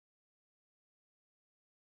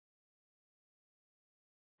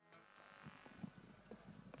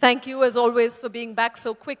Thank you, as always, for being back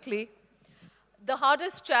so quickly. The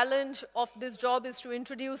hardest challenge of this job is to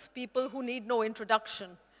introduce people who need no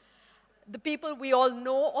introduction. The people we all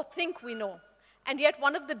know or think we know. And yet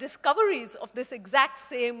one of the discoveries of this exact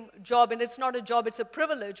same job, and it's not a job, it's a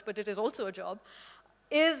privilege, but it is also a job,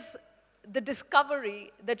 is the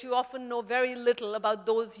discovery that you often know very little about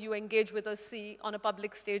those you engage with or see on a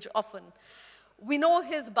public stage often. We know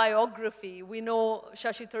his biography. We know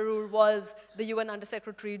Shashi Tharoor was the UN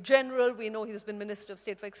Under-Secretary General. We know he's been Minister of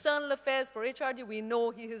State for External Affairs, for HRD. We know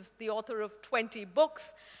he is the author of 20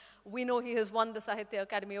 books. We know he has won the Sahitya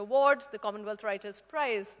Academy Award, the Commonwealth Writers'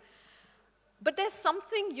 Prize. But there's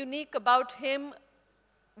something unique about him,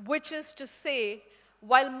 which is to say,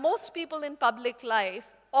 while most people in public life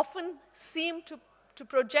often seem to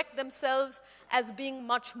project themselves as being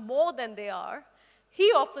much more than they are, he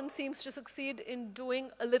often seems to succeed in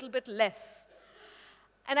doing a little bit less.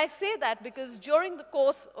 And I say that because during the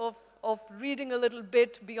course of reading a little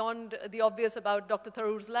bit beyond the obvious about Dr.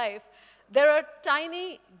 Tharoor's life, there are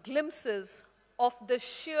tiny glimpses of the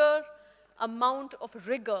sheer amount of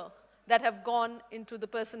rigor that have gone into the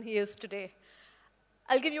person he is today.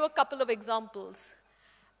 I'll give you a couple of examples.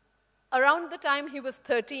 Around the time he was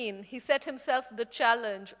 13, he set himself the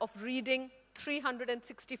challenge of reading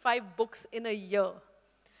 365 books in a year.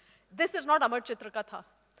 This is not Amar Chitrakatha.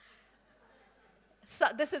 So,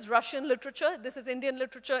 this is Russian literature. This is Indian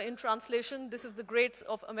literature in translation. This is the greats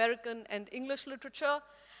of American and English literature.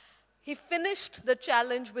 He finished the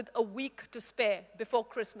challenge with a week to spare before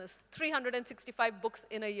Christmas, 365 books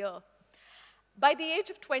in a year. By the age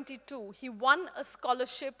of 22, he won a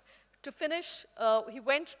scholarship to finish. He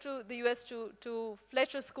went to the US to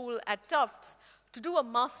Fletcher School at Tufts to do a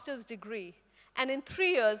master's degree. And in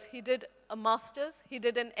 3 years, he did a master's, he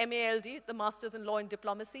did an MALD, the Master's in Law and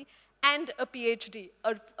Diplomacy, and a PhD,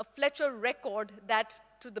 a Fletcher record that,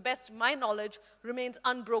 to the best of my knowledge, remains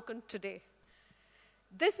unbroken today.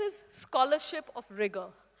 This is scholarship of rigor.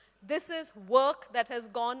 This is work that has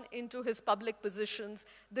gone into his public positions.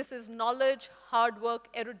 This is knowledge, hard work,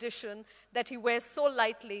 erudition that he wears so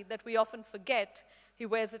lightly that we often forget he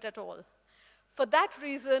wears it at all. For that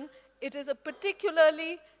reason, it is a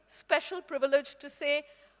particularly special privilege to say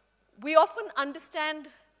we often understand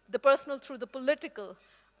the personal through the political.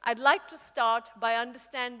 I'd like to start by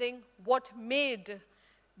understanding what made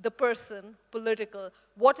the person political.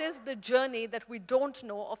 What is the journey that we don't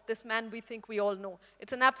know of this man we think we all know?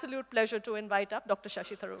 It's an absolute pleasure to invite up Dr.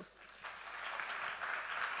 Shashi Tharoor.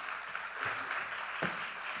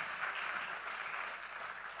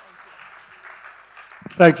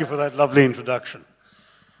 Thank you for that lovely introduction.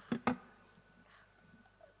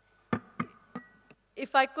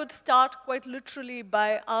 If I could start quite literally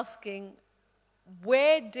by asking,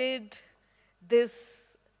 where did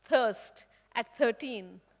this thirst at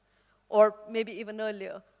 13, or maybe even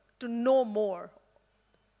earlier, to know more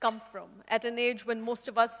come from, at an age when most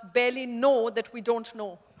of us barely know that we don't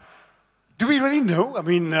know? Do we really know? I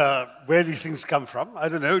mean, where these things come from? I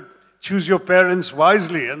don't know. Choose your parents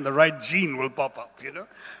wisely and the right gene will pop up, you know?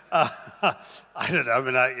 I don't know. I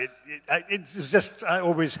mean, it's just, I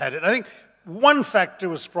always had it. I think one factor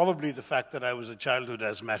was probably the fact that I was a childhood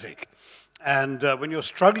asthmatic. And when you're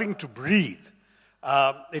struggling to breathe,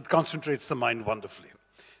 it concentrates the mind wonderfully.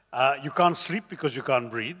 You can't sleep because you can't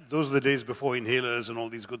breathe. Those are the days before inhalers and all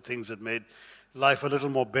these good things that made life a little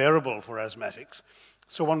more bearable for asthmatics.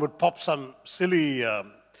 So one would pop some silly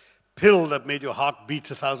pill that made your heart beat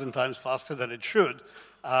 1,000 times faster than it should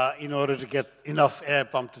in order to get enough air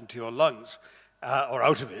pumped into your lungs or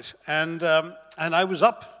out of it. And I was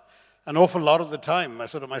up an awful lot of the time. My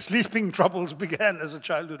sleeping troubles began as a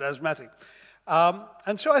childhood asthmatic.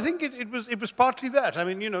 And so I think it was partly that. I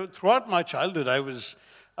mean, you know, throughout my childhood, I was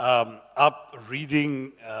up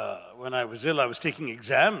reading when I was ill. I was taking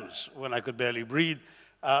exams when I could barely breathe.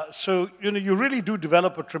 So, you know, you really do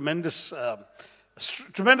develop a tremendously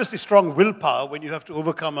strong willpower when you have to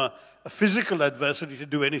overcome a physical adversity to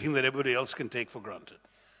do anything that everybody else can take for granted.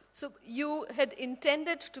 So you had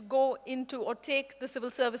intended to go into or take the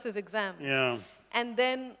civil services exams. Yeah. And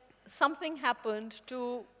then something happened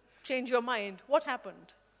to change your mind. What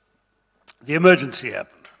happened? The emergency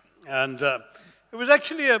happened. And it was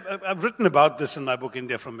actually, I've written about this in my book,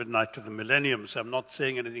 India from Midnight to the Millennium, so I'm not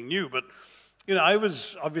saying anything new, but, you know, I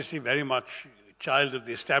was obviously very much a child of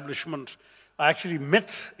the establishment. I actually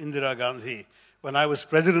met Indira Gandhi when I was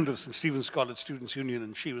president of St. Stephen's College Students' Union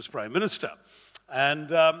and she was prime minister.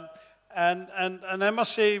 And I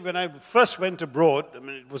must say, when I first went abroad, I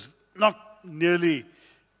mean, it was not nearly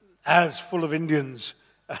as full of Indians,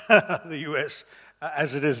 the US,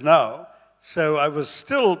 as it is now. So I was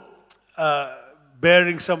still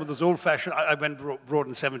bearing some of those old-fashioned, I went abroad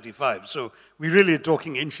in 75, so we really are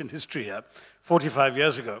talking ancient history here, 45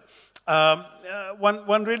 years ago.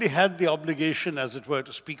 One really had the obligation, as it were,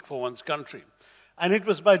 to speak for one's country. And it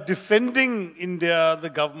was by defending India, the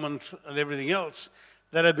government, and everything else,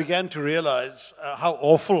 that I began to realize how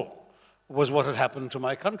awful was what had happened to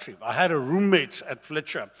my country. I had a roommate at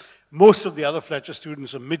Fletcher. Most of the other Fletcher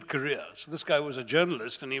students are mid-career. So this guy was a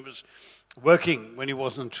journalist, and he was working when he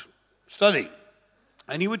wasn't studying.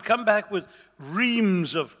 And he would come back with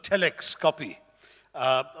reams of telex copy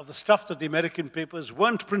of the stuff that the American papers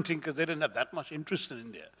weren't printing because they didn't have that much interest in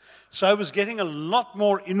India. So I was getting a lot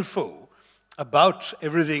more info about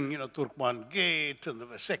everything, Turkman Gate and the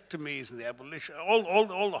vasectomies and the abolition, all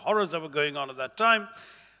the horrors that were going on at that time.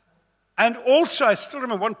 And also, I still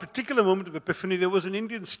remember one particular moment of epiphany. There was an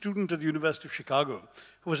Indian student at the University of Chicago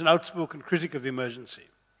who was an outspoken critic of the emergency.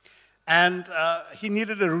 And he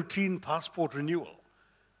needed a routine passport renewal.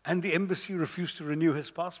 And the embassy refused to renew his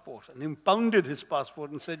passport and impounded his passport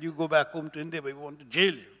and said, you go back home to India, we want to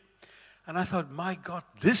jail you. And I thought, my God,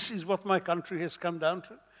 this is what my country has come down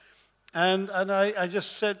to. And I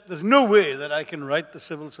just said, there's no way that I can write the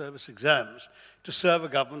civil service exams to serve a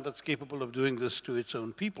government that's capable of doing this to its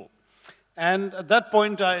own people. And at that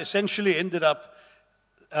point, I essentially ended up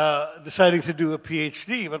deciding to do a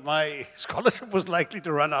PhD, but my scholarship was likely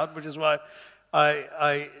to run out, which is why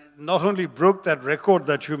I not only broke that record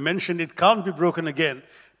that you mentioned, it can't be broken again,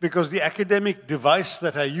 because the academic device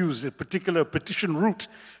that I use, a particular petition route,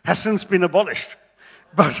 has since been abolished.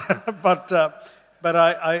 But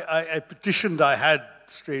I petitioned, I had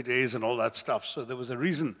straight A's and all that stuff, so there was a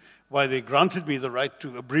reason why they granted me the right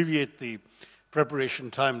to abbreviate the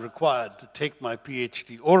preparation time required to take my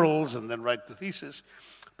PhD orals and then write the thesis.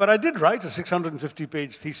 But I did write a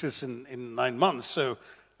 650-page thesis in 9 months, so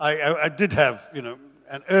I did have,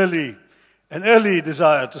 an early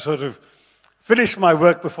desire to sort of finish my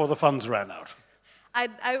work before the funds ran out.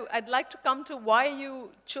 I'd like to come to why you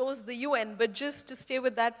chose the UN, but just to stay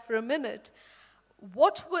with that for a minute,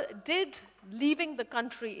 did leaving the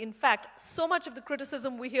country, in fact, so much of the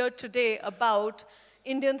criticism we hear today about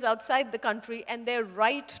Indians outside the country and their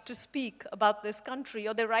right to speak about this country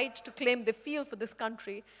or their right to claim they feel for this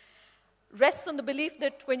country rests on the belief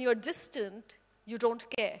that when you're distant, you don't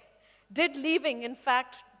care. Did leaving, in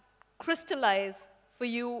fact, crystallize for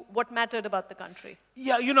you what mattered about the country?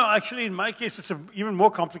 Yeah, actually in my case, it's an even more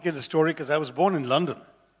complicated story because I was born in London.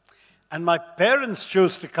 And my parents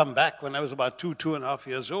chose to come back when I was about 2.5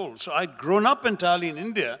 years old. So I'd grown up entirely in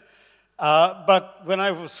India. But when I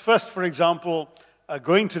was first, for example,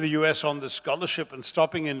 going to the US on this scholarship and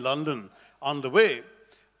stopping in London on the way,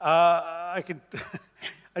 I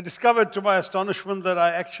discovered to my astonishment that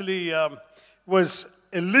I actually was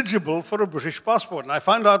eligible for a British passport. And I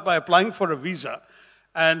found out by applying for a visa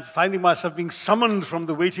and finding myself being summoned from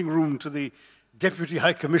the waiting room to the Deputy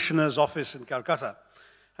High Commissioner's office in Calcutta.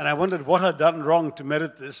 And I wondered what I'd done wrong to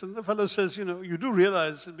merit this. And the fellow says, you do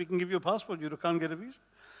realize that we can give you a passport, you can't get a visa.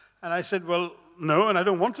 And I said, well, no, and I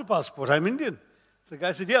don't want a passport, I'm Indian. The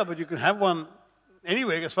guy said, yeah, but you can have one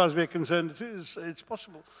anyway, as far as we're concerned, it's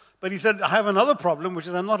possible. But he said, I have another problem, which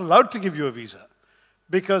is I'm not allowed to give you a visa,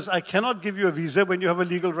 because I cannot give you a visa when you have a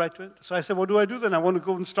legal right to it. So I said, what do I do then? I want to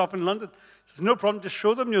go and stop in London. He says, no problem, just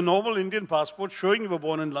show them your normal Indian passport, showing you were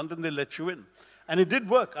born in London, they'll let you in. And it did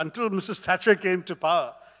work until Mrs. Thatcher came to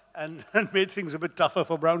power and made things a bit tougher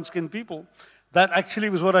for brown-skinned people. That actually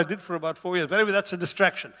was what I did for about 4 years. But anyway, that's a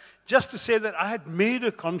distraction. Just to say that I had made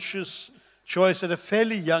a conscious choice at a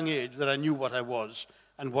fairly young age that I knew what I was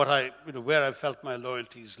and what where I felt my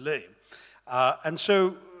loyalties lay. And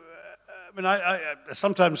so, I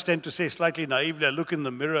sometimes tend to say slightly naively, I look in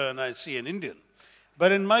the mirror and I see an Indian.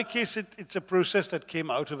 But in my case, it's a process that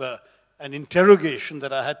came out of an interrogation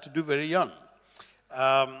that I had to do very young.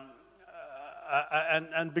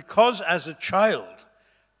 And because as a child,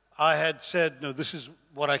 I had said, no, this is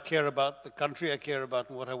what I care about, the country I care about,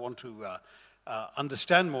 and what I want to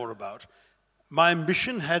understand more about, my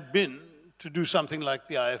ambition had been to do something like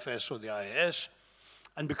the IFS or the IAS.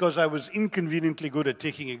 And because I was inconveniently good at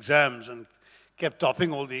taking exams and kept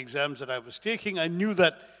topping all the exams that I was taking, I knew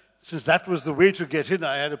that since that was the way to get in,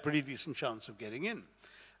 I had a pretty decent chance of getting in.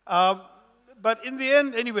 But in the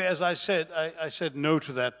end, anyway, as I said no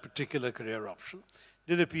to that particular career option,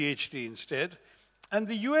 did a PhD instead. And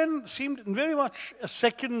the UN seemed very much a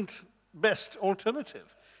second best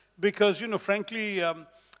alternative because, frankly,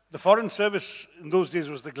 the Foreign Service in those days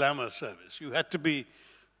was the glamour service. You had to be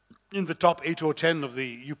in the top 8 or 10 of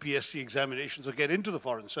the UPSC examinations or get into the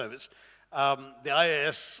Foreign Service. The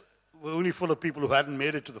IAS were only full of people who hadn't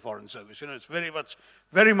made it to the Foreign Service. You know, it's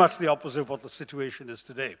very much the opposite of what the situation is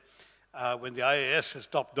today, when the IAS is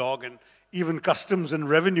top dog and even customs and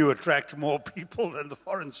revenue attract more people than the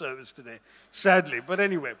Foreign Service today, sadly. But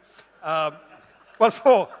anyway, well,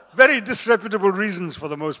 for very disreputable reasons for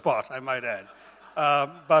the most part, I might add.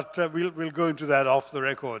 But we'll go into that off the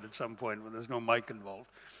record at some point when there's no mic involved.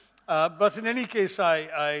 But in any case,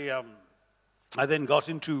 I then got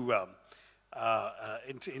into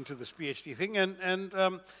this PhD thing,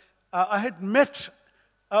 and I had met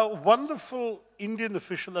a wonderful Indian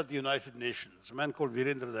official at the United Nations, a man called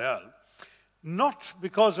Virendra Dayal, not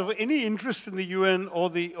because of any interest in the UN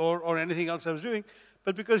or anything else I was doing,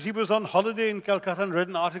 but because he was on holiday in Calcutta and read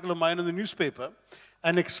an article of mine in the newspaper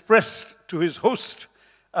and expressed to his host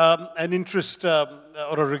an interest or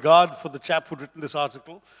a regard for the chap who'd written this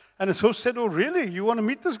article. And his host said, "Oh, really? You want to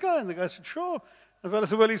meet this guy?" And the guy said, "Sure." And the fellow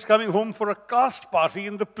said, "Well, he's coming home for a cast party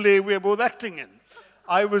in the play we're both acting in."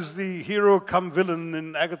 I was the hero come villain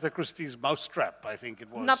in Agatha Christie's Mousetrap, I think it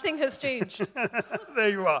was. Nothing has changed. There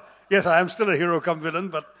you are. Yes, I am still a hero come villain,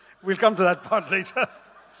 but we'll come to that part later.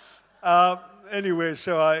 Anyway,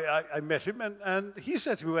 so I met him, and he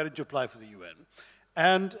said to me, "Why did you apply for the UN?"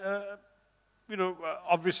 And, you know,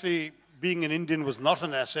 obviously, being an Indian was not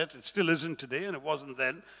an asset. It still isn't today, and it wasn't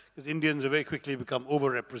then, because Indians have very quickly become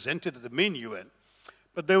overrepresented at the main UN.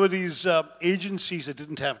 But there were these agencies that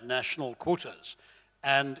didn't have national quotas.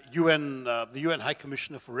 And the UN High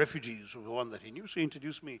Commissioner for Refugees was the one that he knew, so he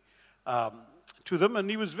introduced me to them. And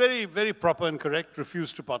he was very, very proper and correct,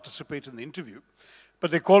 refused to participate in the interview. But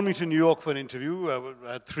they called me to New York for an interview.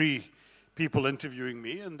 I had 3 people interviewing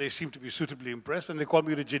me, and they seemed to be suitably impressed. And they called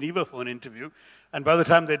me to Geneva for an interview. And by the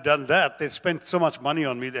time they'd done that, they'd spent so much money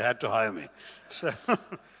on me, they had to hire me. So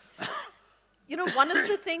You know, one of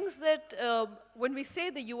the things that when we say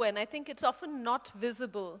the UN, I think it's often not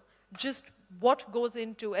visible just what goes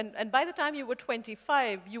into, and by the time you were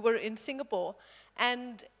 25, you were in Singapore,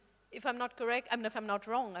 and if I'm not correct, I mean, if I'm not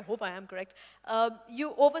wrong, I hope I am correct,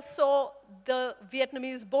 you oversaw the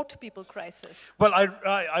Vietnamese boat people crisis. Well,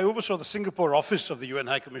 I oversaw the Singapore office of the UN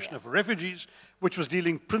High Commissioner for Refugees, which was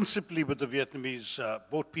dealing principally with the Vietnamese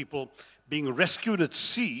boat people being rescued at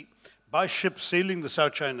sea by ships sailing the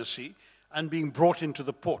South China Sea and being brought into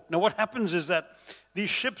the port. Now, what happens is that these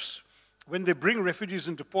ships, when they bring refugees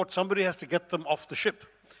into port, somebody has to get them off the ship,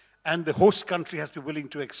 and the host country has to be willing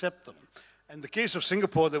to accept them. In the case of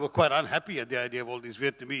Singapore, they were quite unhappy at the idea of all these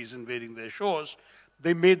Vietnamese invading their shores.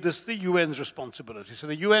 They made this the UN's responsibility. So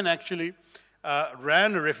the UN actually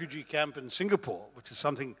ran a refugee camp in Singapore, which is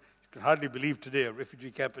something you can hardly believe today, a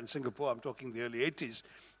refugee camp in Singapore. I'm talking the early 80s.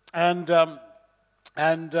 And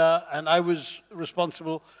I was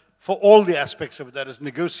responsible for all the aspects of it. That is,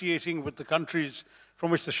 negotiating with the countries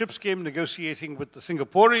from which the ships came, negotiating with the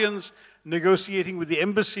Singaporeans, negotiating with the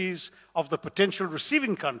embassies of the potential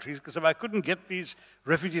receiving countries, because if I couldn't get these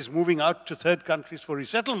refugees moving out to third countries for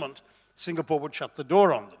resettlement, Singapore would shut the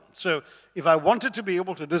door on them. So if I wanted to be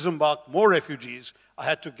able to disembark more refugees, I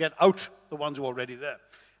had to get out the ones who were already there.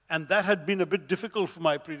 And that had been a bit difficult for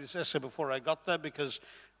my predecessor before I got there, because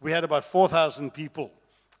we had about 4,000 people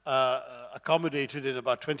accommodated in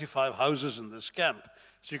about 25 houses in this camp.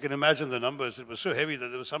 So you can imagine the numbers. It was so heavy that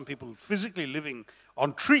there were some people physically living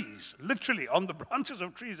on trees, literally on the branches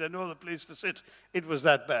of trees. They had no other place to sit. It was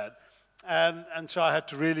that bad. And so I had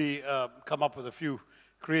to really come up with a few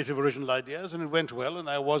creative, original ideas, and it went well, and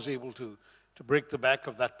I was able to break the back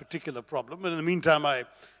of that particular problem. And in the meantime, I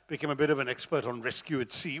became a bit of an expert on rescue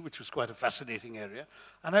at sea, which was quite a fascinating area.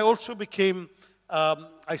 And I also became,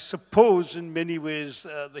 I suppose, in many ways,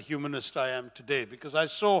 the humanist I am today, because I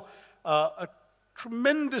saw a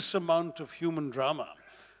tremendous amount of human drama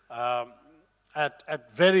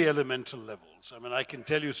at very elemental levels. I mean, I can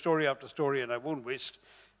tell you story after story, and I won't waste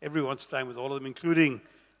everyone's time with all of them, including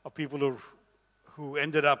people who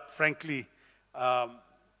ended up, frankly,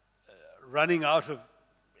 running out of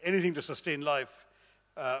anything to sustain life,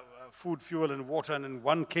 food, fuel, and water, and in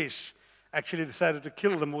one case, actually decided to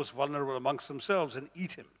kill the most vulnerable amongst themselves and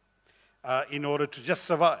eat him in order to just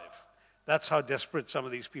survive. That's how desperate some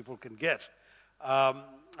of these people can get.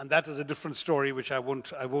 And that is a different story, which I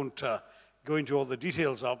won't go into all the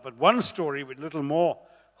details of. But one story, with a little more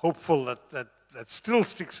hopeful that still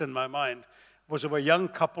sticks in my mind, was of a young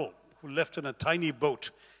couple who left in a tiny boat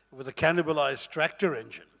with a cannibalized tractor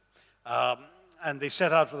engine. And they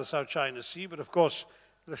set out for the South China Sea, but of course,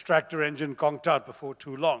 the tractor engine conked out before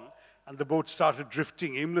too long, and the boat started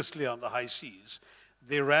drifting aimlessly on the high seas.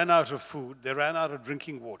 They ran out of food, they ran out of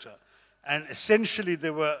drinking water, and essentially they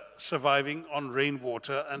were surviving on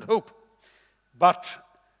rainwater and hope. But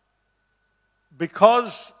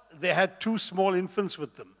because they had two small infants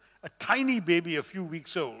with them, a tiny baby a few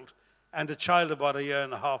weeks old and a child about a year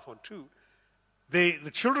and a half or two.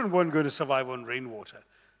 The children weren't going to survive on rainwater.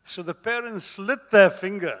 So the parents slit their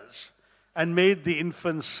fingers and made the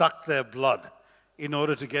infants suck their blood in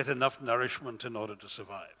order to get enough nourishment in order to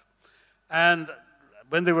survive. And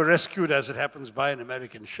when they were rescued, as it happens, by an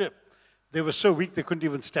American ship, they were so weak they couldn't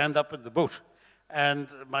even stand up in the boat. And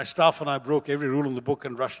my staff and I broke every rule in the book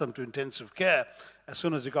and rushed them to intensive care as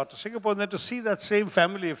soon as they got to Singapore. And then to see that same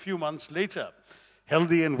family a few months later,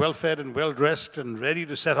 healthy and well-fed and well-dressed and ready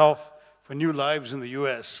to set off for new lives in the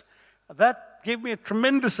US, that gave me a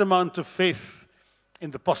tremendous amount of faith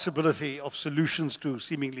in the possibility of solutions to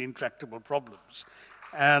seemingly intractable problems.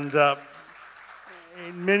 And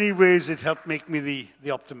in many ways, it helped make me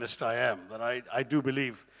the optimist I am, that I do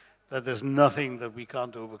believe that there's nothing that we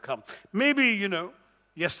can't overcome. Maybe, you know,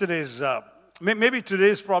 maybe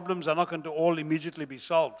today's problems are not going to all immediately be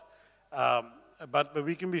solved, but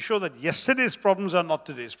we can be sure that yesterday's problems are not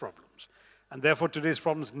today's problems. And therefore, today's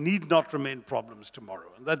problems need not remain problems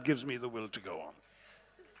tomorrow. And that gives me the will to go on.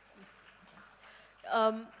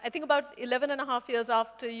 I think about 11 and a half years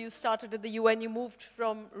after you started at the UN, you moved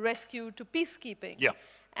from rescue to peacekeeping. Yeah.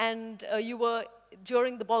 And you were,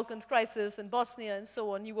 during the Balkans crisis in Bosnia and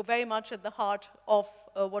so on, you were very much at the heart of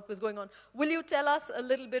what was going on. Will you tell us a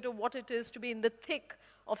little bit of what it is to be in the thick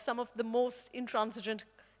of some of the most intransigent,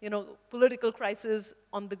 you know, political crises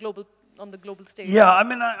on the global stage? Yeah, I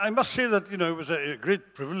mean, I must say that, you know, it was a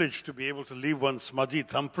great privilege to be able to leave one's smudgy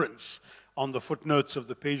thumbprints on the footnotes of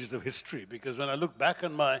the pages of history, because when I look back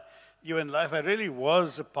on my UN life, I really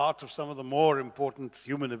was a part of some of the more important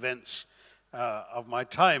human events of my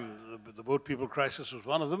time. The Boat People crisis was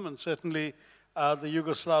one of them, and certainly the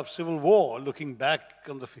Yugoslav Civil War, looking back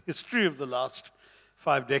on the history of the last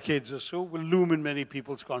 5 decades or so, will loom in many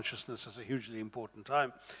people's consciousness as a hugely important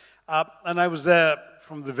time. And I was there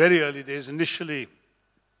from the very early days. Initially,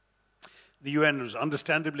 the UN was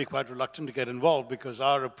understandably quite reluctant to get involved because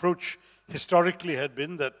our approach historically had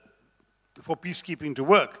been that for peacekeeping to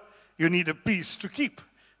work, you need a peace to keep.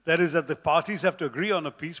 That is, that the parties have to agree on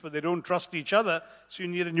a peace, but they don't trust each other, so you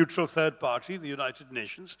need a neutral third party, the United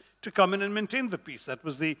Nations, to come in and maintain the peace. That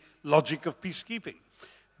was the logic of peacekeeping.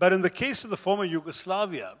 But in the case of the former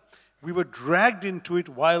Yugoslavia, we were dragged into it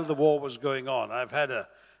while the war was going on. I've had a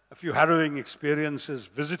few harrowing experiences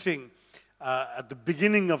visiting at the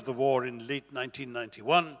beginning of the war in late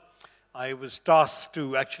 1991. I was tasked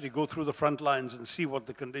to actually go through the front lines and see what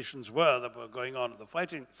the conditions were that were going on in the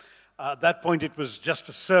fighting. At that point, it was just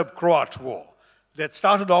a Serb-Croat war. They had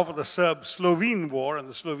started off with a Serb-Slovene war, and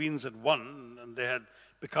the Slovenes had won, and they had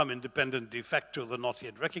become independent de facto, though not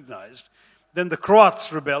yet recognized. Then the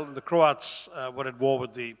Croats rebelled, and the Croats were at war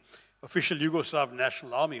with the official Yugoslav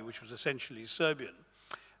National Army, which was essentially Serbian.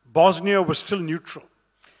 Bosnia was still neutral.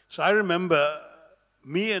 So I remember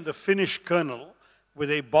me and a Finnish colonel with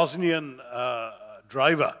a Bosnian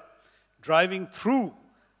driver driving through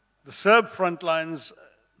the Serb front lines,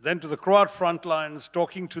 then to the Croat front lines,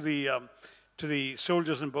 talking to the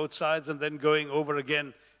soldiers on both sides, and then going over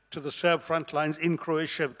again to the Serb front lines in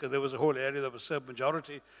Croatia, because there was a whole area that was Serb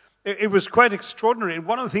majority. It was quite extraordinary. And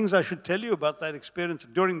one of the things I should tell you about that experience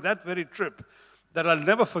during that very trip that I'll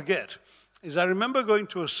never forget is I remember going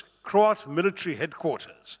to a Croat military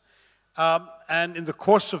headquarters, and in the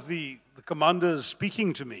course of the commanders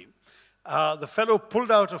speaking to me, the fellow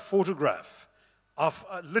pulled out a photograph of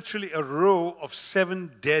literally a row of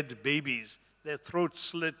 7 dead babies, their throats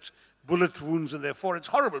slit, bullet wounds in their foreheads,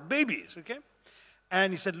 horrible babies, okay?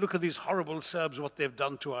 And he said, look at these horrible Serbs, what they've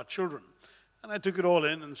done to our children. And I took it all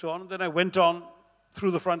in and so on. And then I went on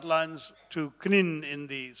through the front lines to Knin in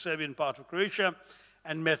the Serbian part of Croatia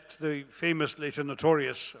and met the famous, later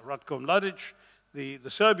notorious Ratko Mladic,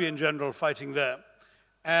 the Serbian general fighting there.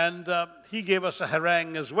 And he gave us a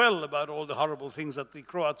harangue as well about all the horrible things that the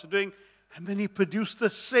Croats are doing. And then he produced the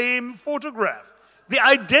same photograph, the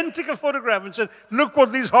identical photograph, and said, look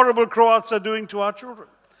what these horrible Croats are doing to our children.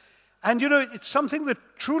 And, you know, it's something that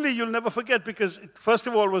truly you'll never forget, because it, first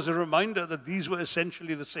of all, was a reminder that these were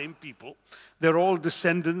essentially the same people. They're all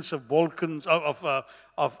descendants of Balkans,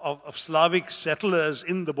 of Slavic settlers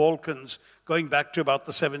in the Balkans going back to about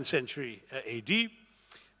the 7th century AD.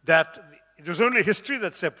 That it was only history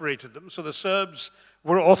that separated them. So the Serbs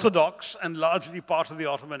were Orthodox and largely part of the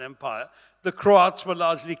Ottoman Empire. The Croats were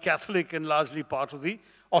largely Catholic and largely part of the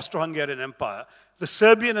Austro-Hungarian Empire. The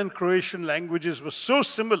Serbian and Croatian languages were so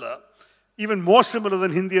similar, even more similar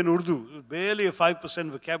than Hindi and Urdu, barely a 5%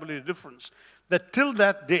 vocabulary difference, that till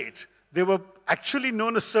that date, they were actually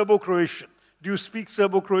known as Serbo-Croatian. Do you speak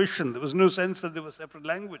Serbo-Croatian? There was no sense that they were separate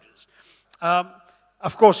languages.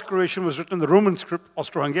 Of course, Croatian was written in the Roman script,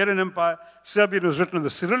 Austro-Hungarian Empire. Serbian was written in the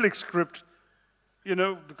Cyrillic script, you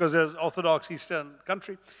know, because there's Orthodox Eastern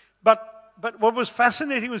country. But what was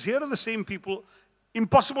fascinating was here are the same people,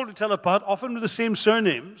 impossible to tell apart, often with the same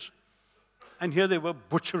surnames, and here they were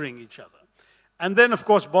butchering each other. And then, of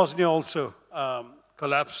course, Bosnia also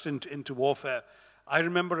collapsed into warfare. I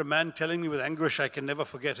remember a man telling me with anguish I can never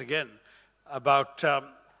forget again about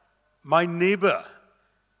my neighbor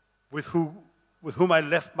with whom I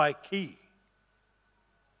left my key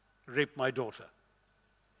raped my daughter.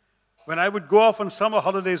 When I would go off on summer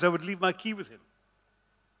holidays, I would leave my key with him.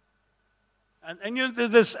 And you know,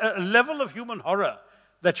 there's a level of human horror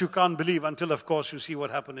that you can't believe until, of course, you see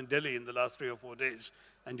what happened in Delhi in the last 3 or 4 days,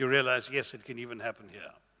 and you realize, yes, it can even happen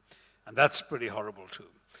here. And that's pretty horrible, too.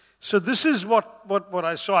 So this is what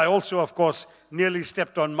I saw. I also, of course, nearly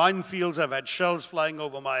stepped on minefields. I've had shells flying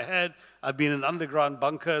over my head. I've been in underground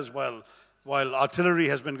bunkers while artillery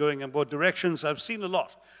has been going in both directions. I've seen a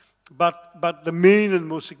lot. But the main and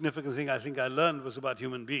most significant thing I think I learned was about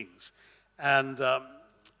human beings. And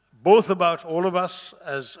both about all of us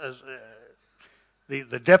as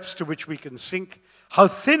the depths to which we can sink, how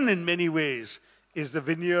thin in many ways is the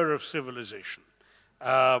veneer of civilization.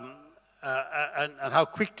 And how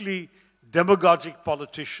quickly demagogic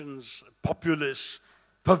politicians, populists,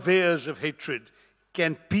 purveyors of hatred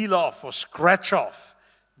can peel off or scratch off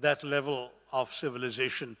that level of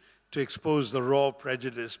civilization to expose the raw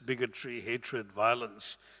prejudice, bigotry, hatred,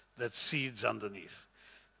 violence that seeds underneath.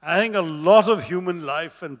 I think a lot of human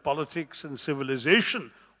life and politics and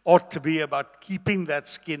civilization ought to be about keeping that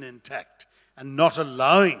skin intact and not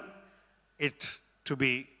allowing it to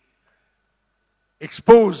be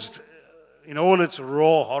exposed in all its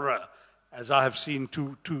raw horror, as I have seen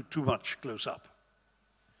too much close up.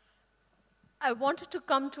 I wanted to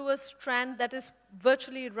come to a strand that is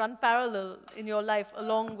virtually run parallel in your life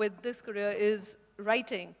along with this career is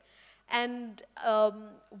writing. And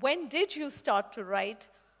when did you start to write?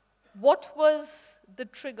 What was the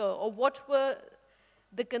trigger, or what were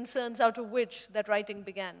the concerns out of which that writing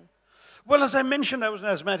began? Well, as I mentioned, I was an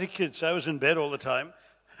asthmatic kid, so I was in bed all the time.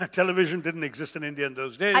 Television didn't exist in India in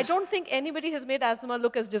those days. I don't think anybody has made asthma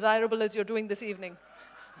look as desirable as you're doing this evening.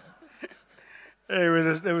 Anyway,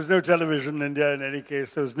 there was no television in India in any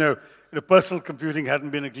case. There was no, personal computing hadn't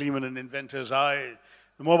been a gleam in an inventor's eye.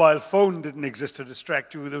 The mobile phone didn't exist to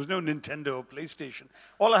distract you. There was no Nintendo or PlayStation.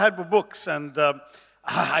 All I had were books, and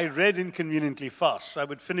I read inconveniently fast. I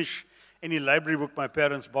would finish any library book my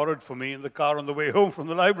parents borrowed for me in the car on the way home from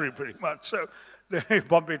the library, pretty much. So, the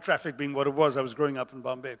Bombay traffic being what it was, I was growing up in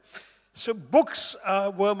Bombay. So books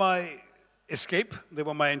were my escape. They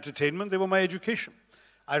were my entertainment. They were my education.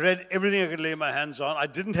 I read everything I could lay my hands on. I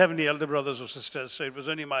didn't have any elder brothers or sisters, so it was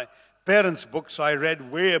only my parents' books. So I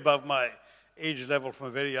read way above my age level from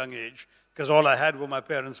a very young age, because all I had were my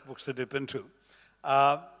parents' books to dip into.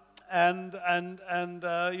 You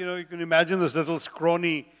know, you can imagine this little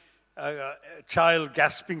scrawny child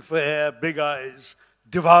gasping for air, big eyes,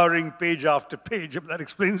 devouring page after page. That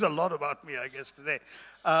explains a lot about me, I guess, today.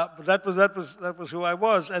 But that was who I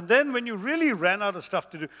was. And then when you really ran out of stuff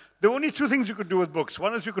to do, there were only 2 things you could do with books.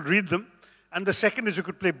 One is you could read them, and the second is you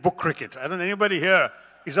could play book cricket. I don't know, anybody here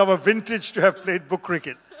is of a vintage to have played book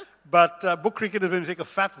cricket. But book cricket is when you take a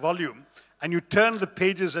fat volume and you turn the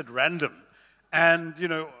pages at random. And, you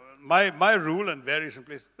know, my rule, and varies in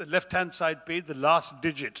place, the left-hand side page, the last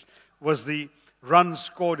digit was the run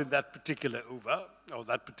scored in that particular over, or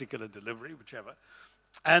that particular delivery, whichever.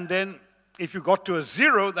 And then if you got to a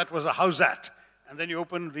 0, that was a how's that? And then you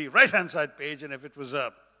open the right-hand side page, and if it was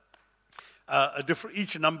a different,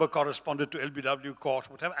 each number corresponded to LBW, court,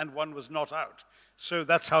 whatever, and one was not out. So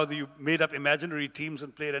that's how you made up imaginary teams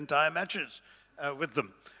and played entire matches with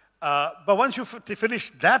them. But once you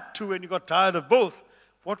finished that too, and you got tired of both,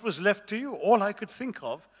 what was left to you? All I could think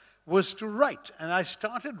of was to write. And I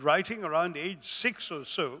started writing around age 6 or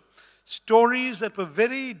so, stories that were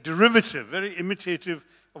very derivative, very imitative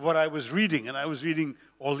of what I was reading. And I was reading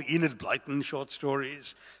all the Enid Blyton short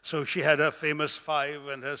stories. So she had her famous 5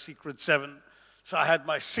 and her secret 7. So I had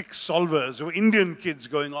my 6 solvers, who were Indian kids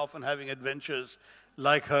going off and having adventures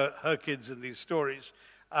like her kids in these stories.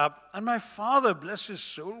 And my father, bless his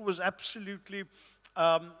soul, was absolutely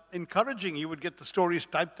encouraging. He would get the stories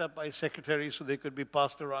typed up by secretaries so they could be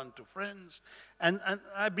passed around to friends. And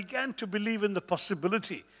I began to believe in the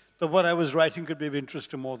possibility that what I was writing could be of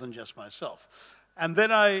interest to more than just myself. And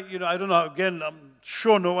then I don't know, again, I'm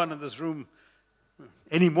sure no one in this room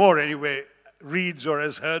anymore anyway reads or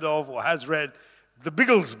has heard of or has read the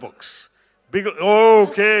Biggles books.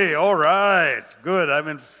 Okay, all right, good. I'm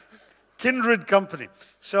in kindred company.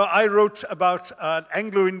 So I wrote about an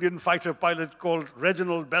Anglo-Indian fighter pilot called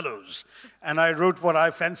Reginald Bellows. And I wrote what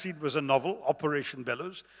I fancied was a novel, Operation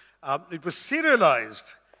Bellows. It was serialized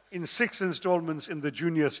in 6 installments in the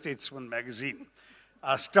Junior Statesman magazine,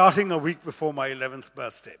 starting a week before my 11th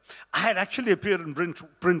birthday. I had actually appeared in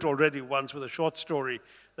print already once with a short story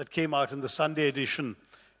that came out in the Sunday edition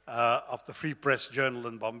of the Free Press Journal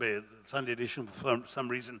in Bombay. The Sunday edition, for some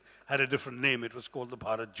reason, had a different name. It was called the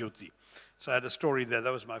Bharat Jyoti. So I had a story there.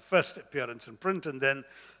 That was my first appearance in print. And then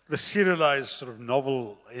the serialized sort of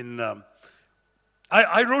novel in...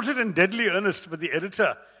 I wrote it in deadly earnest, but the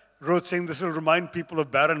editor wrote saying this will remind people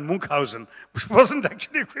of Baron Munchausen, which wasn't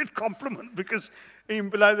actually a great compliment because it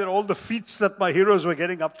implied that all the feats that my heroes were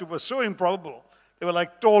getting up to were so improbable. They were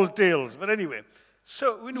like tall tales. But anyway,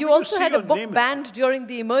 so when you also had a book banned during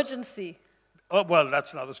the emergency. Oh, well,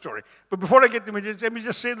 that's another story. But before I get to emergency, let me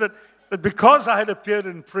just say that because I had appeared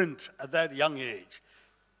in print at that young age,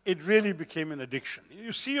 it really became an addiction.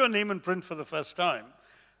 You see your name in print for the first time,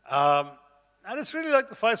 and it's really like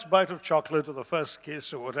the first bite of chocolate or the first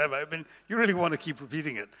kiss or whatever. I mean, you really want to keep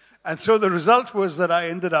repeating it. And so the result was that I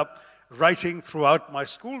ended up writing throughout my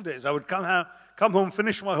school days. I would come home,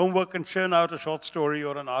 finish my homework, and churn out a short story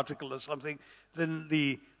or an article or something. Then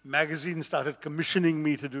the magazine started commissioning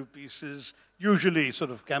me to do pieces, usually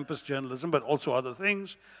sort of campus journalism, but also other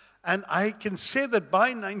things. And I can say that by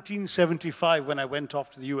 1975, when I went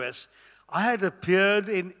off to the US, I had appeared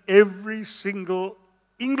in every single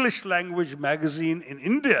English language magazine in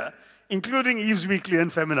India, including Eve's Weekly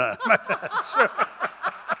and Femina.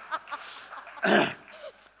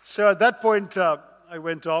 So at that point, I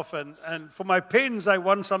went off, and for my pains, I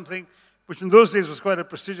won something, which in those days was quite a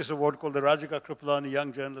prestigious award called the Rajika Kripalani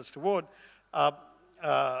Young Journalist Award,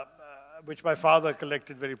 which my father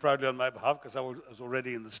collected very proudly on my behalf because I was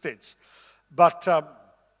already in the States. But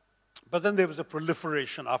then there was a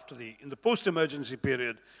proliferation in the post-emergency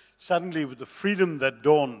period. Suddenly, with the freedom that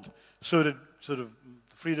dawned, so did sort of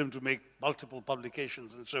the freedom to make multiple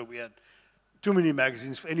publications, and so we had too many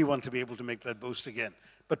magazines for anyone to be able to make that boast again.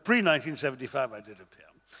 But pre-1975, I did appear.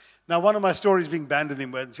 Now, one of my stories being banned in the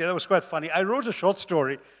emergency, that was quite funny. I wrote a short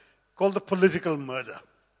story called The Political Murder.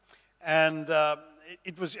 And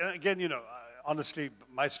it was, again, you know, honestly,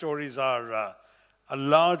 my stories are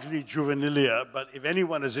largely juvenilia, but if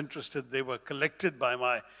anyone is interested, they were collected by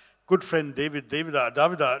my good friend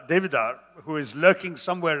Davidar, who is lurking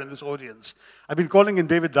somewhere in this audience. I've been calling him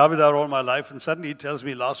David Davidar all my life, and suddenly he tells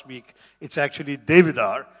me last week it's actually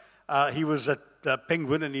Davidar. He was at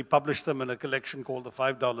Penguin, and he published them in a collection called The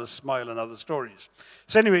 $5 Smile and Other Stories.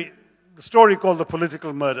 So anyway, the story called The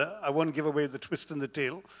Political Murder, I won't give away the twist in the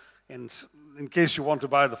tale in case you want to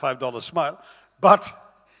buy The $5 Smile, but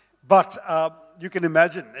you can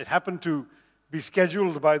imagine it happened to be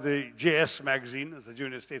scheduled by the JS magazine, as the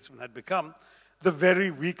Junior Statesman had become, the very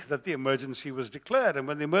week that the emergency was declared. And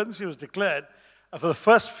when the emergency was declared, for the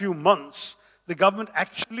first few months, the government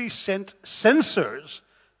actually sent censors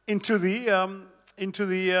into the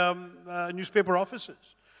newspaper offices.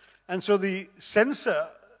 And so the censor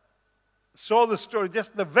saw the story,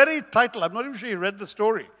 just the very title, I'm not even sure he read the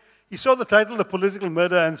story. He saw the title, The Political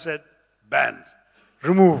Murder, and said, banned,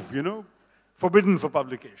 remove, you know, forbidden for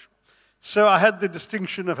publication. So I had the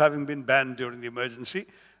distinction of having been banned during the emergency,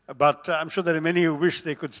 but I'm sure there are many who wish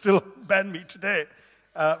they could still ban me today.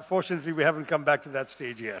 Fortunately, we haven't come back to that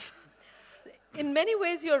stage yet. In many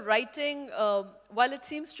ways, your writing, while it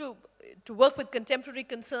seems to work with contemporary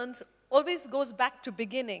concerns, always goes back to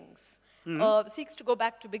beginnings, seeks to go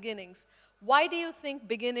back to beginnings. Why do you think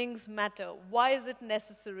beginnings matter? Why is it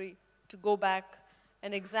necessary to go back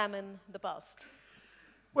and examine the past?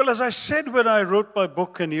 Well, as I said when I wrote my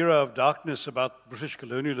book, An Era of Darkness, about British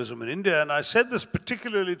colonialism in India, and I said this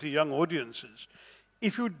particularly to young audiences,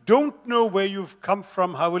 if you don't know where you've come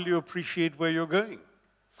from, how will you appreciate where you're going?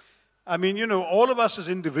 I mean, you know, all of us as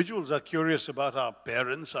individuals are curious about our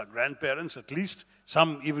parents, our grandparents, at least.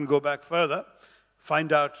 Some even go back further,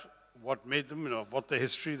 find out what made them, you know, what their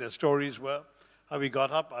history, their stories were, how we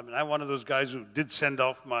got up. I mean, I'm one of those guys who did send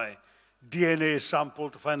off my DNA sample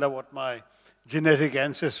to find out what my genetic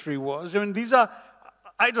ancestry was. I mean, these are,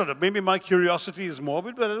 I don't know, maybe my curiosity is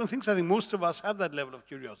morbid, but I don't think so. I think most of us have that level of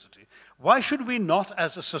curiosity. Why should we not,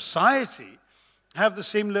 as a society, have the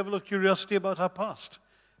same level of curiosity about our past?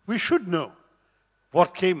 We should know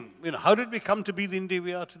what came, you know, how did we come to be the India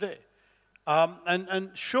we are today?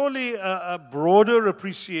 And surely a broader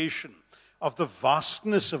appreciation of the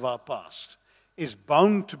vastness of our past is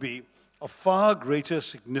bound to be of far greater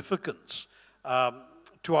significance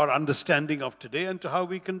to our understanding of today and to how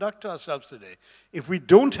we conduct ourselves today. If we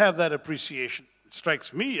don't have that appreciation, it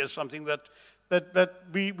strikes me as something that that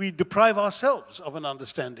we deprive ourselves of an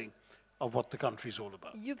understanding of what the country is all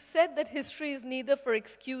about. You've said that history is neither for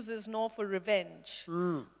excuses nor for revenge.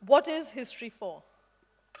 What is history for?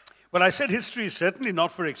 Well, I said history is certainly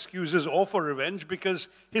not for excuses or for revenge, because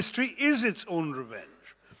history is its own revenge.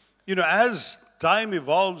 You know, as time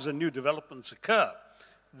evolves and new developments occur,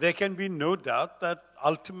 there can be no doubt that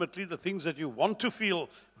ultimately the things that you want to feel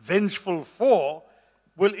vengeful for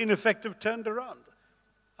will in effect have turned around.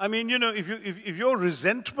 I mean, you know, if your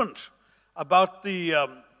resentment about the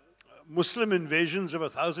Muslim invasions of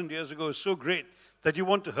 1,000 years ago is so great that you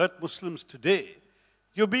want to hurt Muslims today,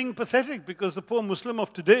 you're being pathetic, because the poor Muslim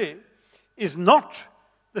of today is not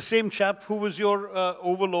the same chap who was your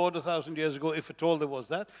overlord 1,000 years ago, if at all there was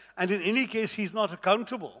that. And in any case, he's not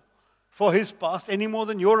accountable for his past any more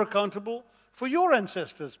than you're accountable for your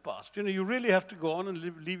ancestors' past. You know, you really have to go on and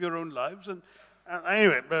live your own lives. And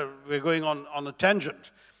anyway, we're going on a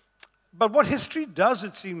tangent. But what history does,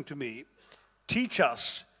 it seemed to me, teach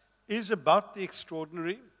us is about the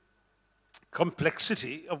extraordinary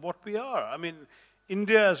complexity of what we are. I mean,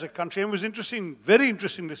 India as a country, and it was interesting, very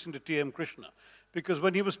interesting listening to T.M. Krishna, because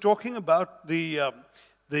when he was talking about the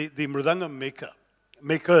Mridangam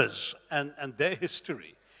makers and their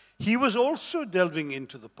history, he was also delving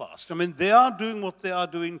into the past. I mean, they are doing what they are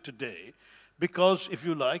doing today because, if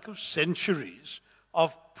you like, of centuries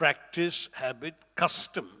of practice, habit,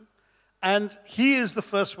 custom. And he is the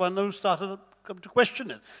first one who started to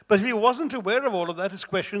question it. But if he wasn't aware of all of that, his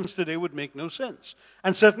questions today would make no sense.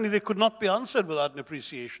 And certainly they could not be answered without an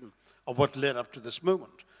appreciation of what led up to this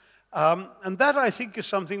moment. And that, I think, is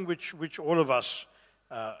something which all of us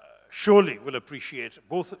surely will appreciate,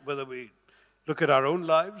 both whether we look at our own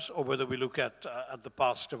lives or whether we look at the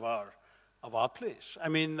past of our place. I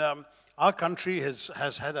mean, our country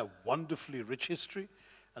has had a wonderfully rich history.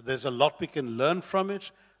 There's a lot we can learn from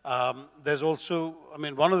it. There's also, I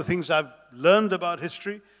mean, one of the things I've learned about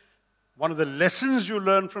history, one of the lessons you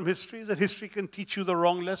learn from history is that history can teach you the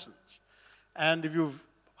wrong lessons. And if you've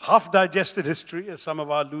half-digested history, as some of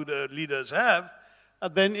our leaders have,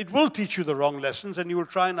 then it will teach you the wrong lessons, and you will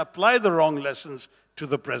try and apply the wrong lessons to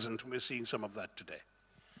the present. We're seeing some of that today.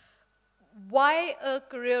 Why a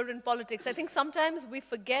career in politics? I think sometimes we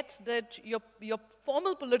forget that your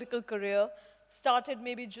formal political career started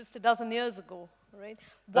maybe just a dozen years ago, right?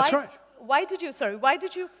 That's right. Why did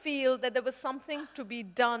you feel that there was something to be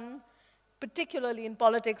done, particularly in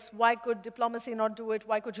politics? Why could diplomacy not do it?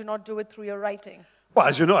 Why could you not do it through your writing? Well,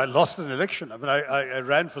 as you know, I lost an election. I mean, I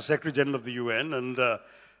ran for Secretary General of the UN, and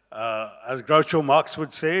as Groucho Marx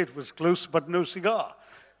would say, it was close but no cigar,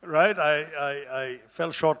 right? I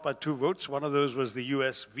fell short by 2 votes. One of those was the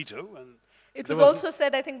US veto. And it was also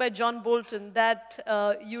said, I think, by John Bolton that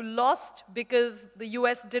you lost because the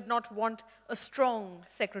US did not want a strong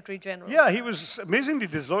Secretary General. Yeah, he was amazingly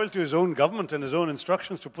disloyal to his own government and his own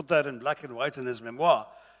instructions, to put that in black and white in his memoir.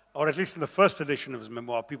 Or at least in the first edition of his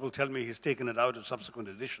memoir. People tell me he's taken it out of subsequent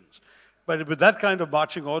editions. But with that kind of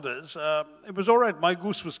marching orders, it was all right. My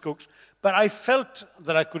goose was cooked. But I felt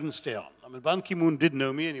that I couldn't stay on. I mean, Ban Ki-moon did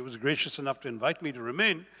know me, and he was gracious enough to invite me to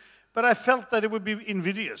remain. But I felt that it would be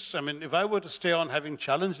invidious. I mean, if I were to stay on having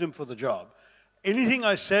challenged him for the job, anything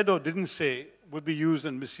I said or didn't say would be used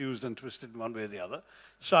and misused and twisted in one way or the other.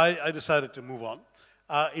 So I decided to move on.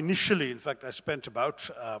 Initially, in fact, I spent about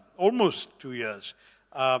almost 2 years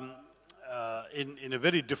in a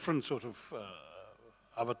very different sort of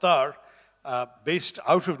avatar, based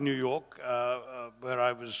out of New York, where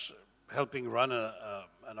I was helping run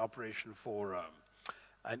an operation for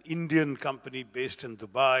an Indian company based in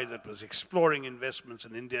Dubai that was exploring investments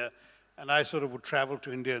in India. And I sort of would travel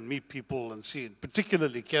to India and meet people and see,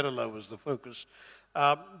 particularly Kerala was the focus.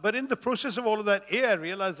 But in the process of all of that, I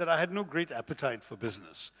realized that I had no great appetite for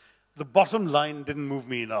business. The bottom line didn't move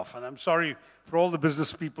me enough. And I'm sorry for all the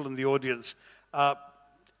business people in the audience.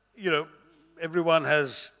 You know, everyone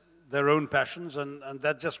has their own passions, and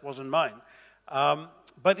that just wasn't mine.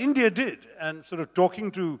 But India did. And sort of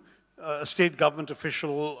talking to a state government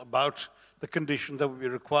official about the conditions that would be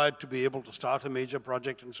required to be able to start a major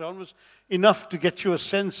project and so on was enough to get you a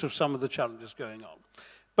sense of some of the challenges going on.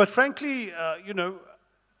 But frankly, you know,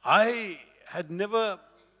 I had never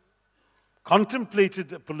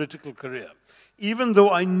contemplated a political career, even though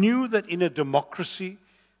I knew that in a democracy,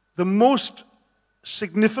 the most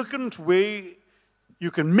significant way you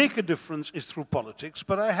can make a difference is through politics.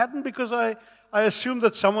 But I hadn't, because I assumed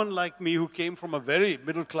that someone like me, who came from a very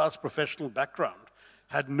middle-class professional background,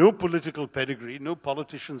 had no political pedigree, no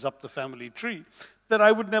politicians up the family tree, that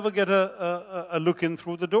I would never get a look in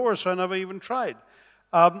through the door, so I never even tried.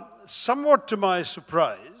 Somewhat to my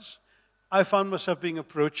surprise, I found myself being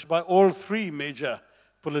approached by all three major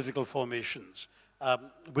political formations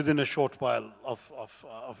within a short while of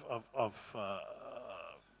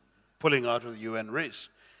pulling out of the UN race.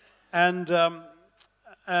 And to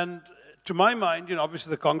my mind, you know,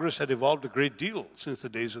 obviously the Congress had evolved a great deal since the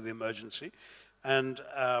days of the emergency. And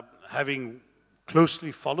having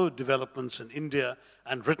closely followed developments in India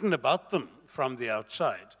and written about them from the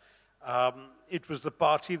outside, it was the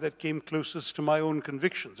party that came closest to my own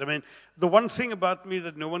convictions. I mean, the one thing about me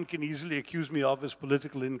that no one can easily accuse me of is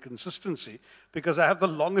political inconsistency, because I have the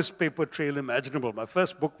longest paper trail imaginable. My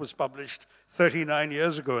first book was published 39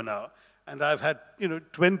 years ago now, and I've had, you know,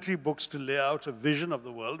 20 books to lay out a vision of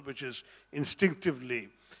the world, which is instinctively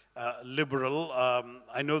liberal.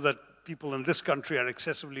 I know that people in this country are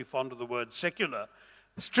excessively fond of the word secular.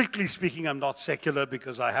 Strictly speaking, I'm not secular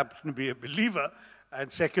because I happen to be a believer, and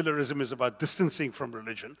secularism is about distancing from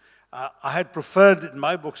religion. I had preferred in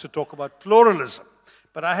my books to talk about pluralism,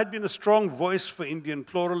 but I had been a strong voice for Indian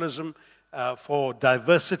pluralism, for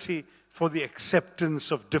diversity, for the acceptance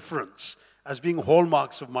of difference as being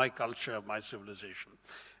hallmarks of my culture, of my civilization.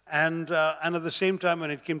 And at the same time,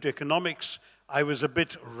 when it came to economics, I was a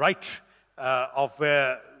bit right of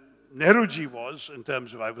where Nehruji was, in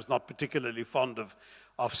terms of I was not particularly fond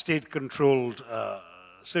of state-controlled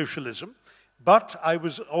socialism, but I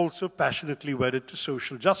was also passionately wedded to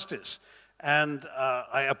social justice. And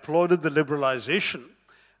I applauded the liberalization,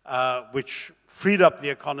 which freed up the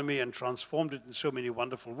economy and transformed it in so many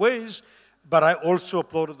wonderful ways. But I also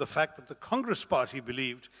applauded the fact that the Congress Party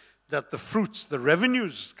believed that the fruits, the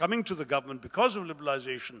revenues coming to the government because of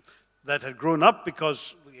liberalization that had grown up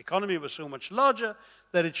because the economy was so much larger,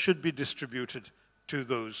 that it should be distributed to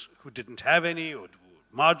those who didn't have any, or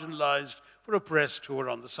who were marginalized, who were oppressed, who were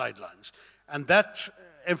on the sidelines. And that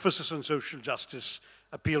emphasis on social justice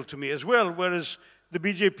appealed to me as well, whereas the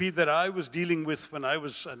BJP that I was dealing with when I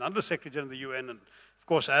was an Undersecretary in the UN, and of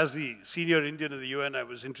course as the senior Indian in the UN, I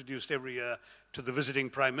was introduced every year to the visiting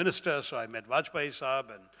Prime Minister, so I met Vajpayee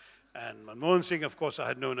Saab and Manmohan Singh, of course I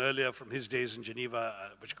had known earlier from his days in Geneva,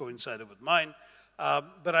 which coincided with mine.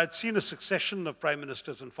 But I'd seen a succession of Prime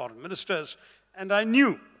Ministers and Foreign Ministers, and I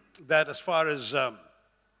knew that as far as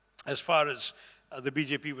the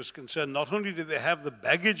BJP was concerned, not only did they have the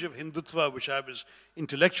baggage of Hindutva, which I was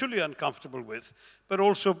intellectually uncomfortable with, but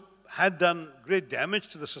also had done great damage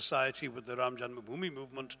to the society with the Ram Janmabhoomi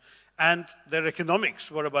movement, and their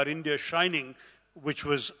economics were about India shining, which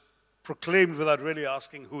was proclaimed without really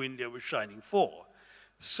asking who India was shining for.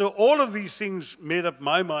 So all of these things made up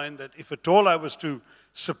my mind that if at all I was to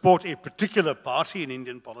support a particular party in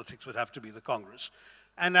Indian politics, it would have to be the Congress.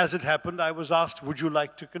 And as it happened, I was asked, would you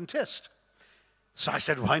like to contest? So I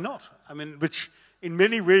said, why not? I mean, which in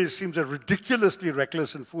many ways seems a ridiculously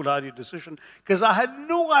reckless and foolhardy decision, because I had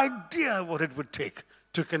no idea what it would take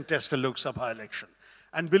to contest a Lok Sabha election.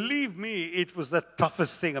 And believe me, it was the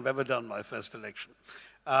toughest thing I've ever done, my first election.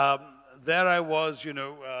 There I was, you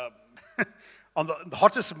know, on the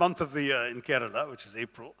hottest month of the year in Kerala, which is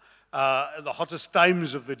April, the hottest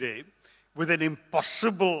times of the day, with an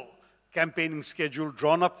impossible campaigning schedule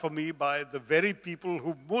drawn up for me by the very people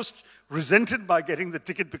who most resented my getting the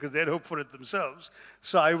ticket because they'd hoped for it themselves.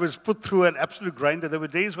 So I was put through an absolute grinder. There were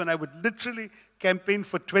days when I would literally campaign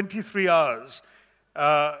for 23 hours.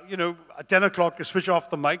 You know, at 10 o'clock you switch off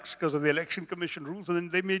the mics because of the Election Commission rules, and then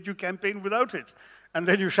they made you campaign without it. And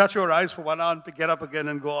then you shut your eyes for 1 hour and get up again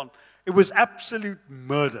and go on. It was absolute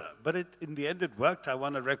murder. But in the end it worked. I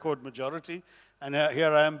won a record majority, and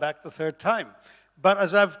here I am back the third time. But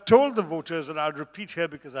as I've told the voters, and I'll repeat here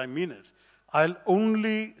because I mean it, I'll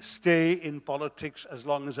only stay in politics as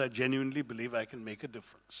long as I genuinely believe I can make a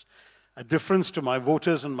difference. A difference to my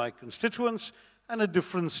voters and my constituents, and a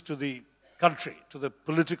difference to the country, to the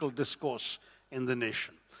political discourse in the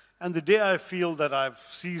nation. And the day I feel that I've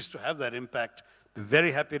ceased to have that impact, I'll be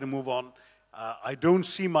very happy to move on. I don't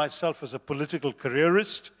see myself as a political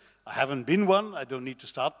careerist. I haven't been one. I don't need to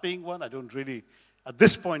start being one. I don't really, at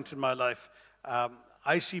this point in my life,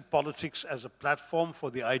 I see politics as a platform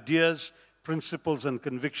for the ideas, principles, and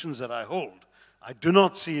convictions that I hold. I do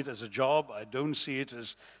not see it as a job. I don't see it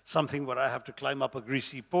as something where I have to climb up a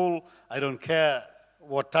greasy pole. I don't care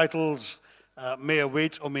what titles may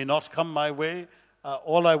await or may not come my way.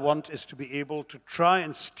 All I want is to be able to try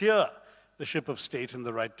and steer the ship of state in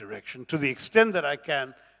the right direction to the extent that I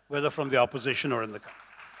can, whether from the opposition or in the country.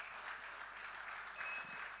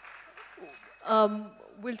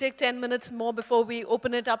 We'll take 10 minutes more before we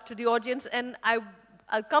open it up to the audience. And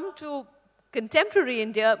I'll come to contemporary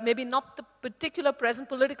India, maybe not the particular present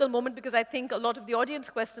political moment, because I think a lot of the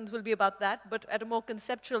audience questions will be about that, but at a more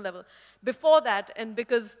conceptual level. Before that, and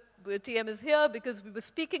because TM is here because we were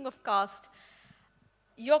speaking of caste.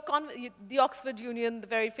 The Oxford Union, the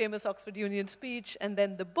very famous Oxford Union speech, and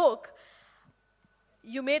then the book,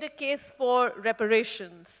 you made a case for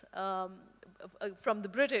reparations from the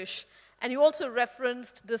British, and you also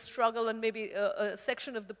referenced the struggle and maybe a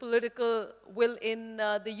section of the political will in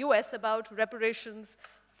the US about reparations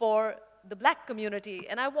for the black community.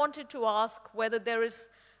 And I wanted to ask whether there is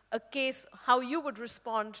a case, how you would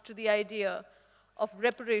respond to the idea of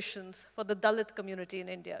reparations for the Dalit community in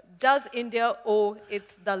India. Does India owe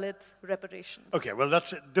its Dalits reparations? Okay, well,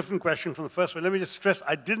 that's a different question from the first one. Let me just stress,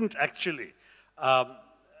 I didn't actually,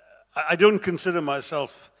 I don't consider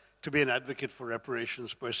myself to be an advocate for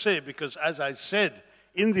reparations per se, because as I said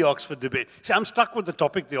in the Oxford debate, see, I'm stuck with the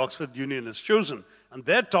topic the Oxford Union has chosen, and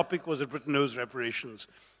their topic was that Britain owes reparations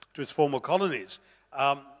to its former colonies.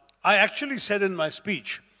 I actually said in my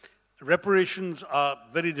speech, reparations are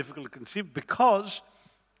very difficult to conceive because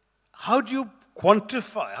how do you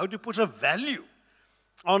quantify, how do you put a value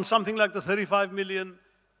on something like the 35 million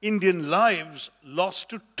Indian lives lost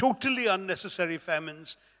to totally unnecessary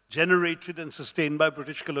famines generated and sustained by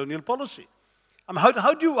British colonial policy?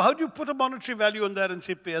 How do you put a monetary value on that and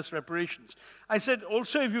say pay us reparations? I said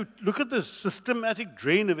also, if you look at the systematic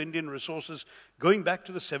drain of Indian resources going back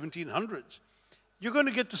to the 1700s, you're going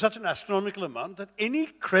to get to such an astronomical amount that any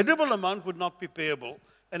credible amount would not be payable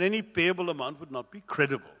and any payable amount would not be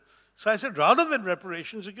credible. So I said, rather than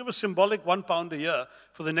reparations, you give a symbolic £1 a year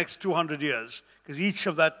for the next 200 years, because each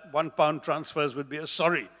of that £1 transfers would be a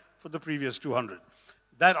sorry for the previous 200.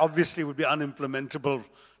 That obviously would be unimplementable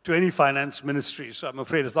to any finance ministry, so I'm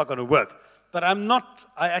afraid it's not going to work. But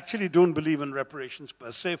I actually don't believe in reparations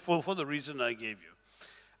per se for the reason I gave you.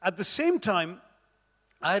 At the same time,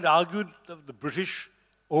 I had argued that the British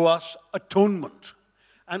owe us atonement.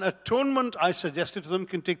 And atonement, I suggested to them,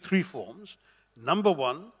 can take three forms. Number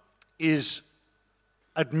one is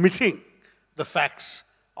admitting the facts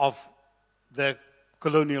of their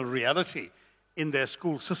colonial reality in their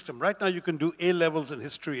school system. Right now, you can do A-levels in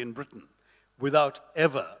history in Britain without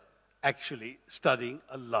ever actually studying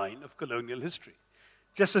a line of colonial history.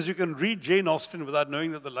 Just as you can read Jane Austen without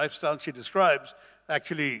knowing that the lifestyle she describes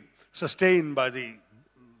actually sustained by the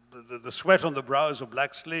sweat on the brows of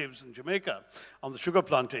black slaves in Jamaica on the sugar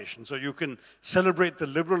plantation. So you can celebrate the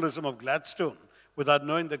liberalism of Gladstone without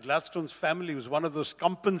knowing that Gladstone's family was one of those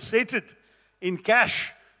compensated in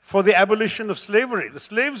cash for the abolition of slavery. The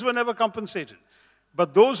slaves were never compensated.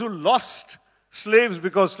 But those who lost slaves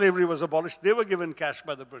because slavery was abolished, they were given cash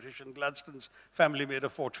by the British, and Gladstone's family made a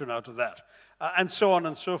fortune out of that. And so on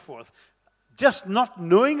and so forth. Just not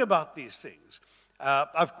knowing about these things.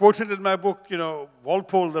 I've quoted in my book,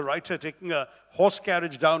 Walpole, the writer, taking a horse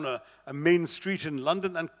carriage down a main street in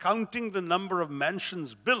London and counting the number of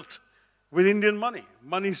mansions built with Indian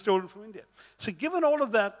money stolen from India. So given all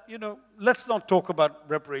of that, let's not talk about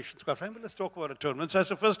reparations, quite frankly, let's talk about atonement. So I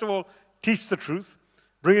said, first of all, teach the truth,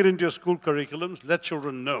 bring it into your school curriculums, let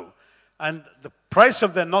children know. And the price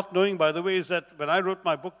of their not knowing, by the way, is that when I wrote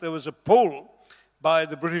my book, there was a poll by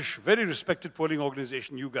the British, very respected polling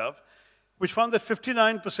organization, YouGov, which found that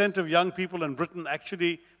 59% of young people in Britain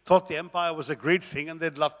actually thought the empire was a great thing and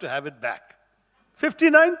they'd love to have it back.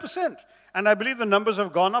 59%. And I believe the numbers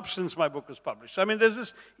have gone up since my book was published. So, I mean, there's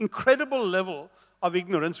this incredible level of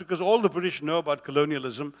ignorance because all the British know about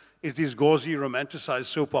colonialism is these gauzy, romanticized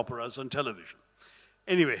soap operas on television.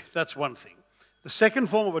 Anyway, that's one thing. The second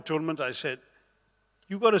form of atonement, I said,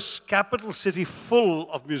 you've got a capital city full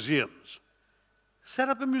of museums. Set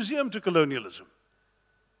up a museum to colonialism.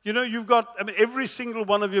 You've got, every single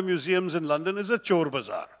one of your museums in London is a chor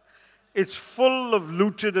bazaar. It's full of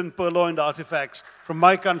looted and purloined artifacts from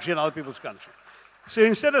my country and other people's country. So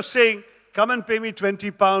instead of saying, come and pay me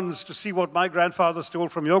 £20 to see what my grandfather stole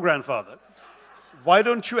from your grandfather, why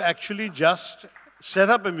don't you actually just set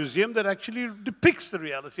up a museum that actually depicts the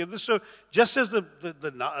reality of this? So just as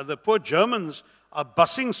the poor Germans are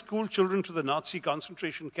busing school children to the Nazi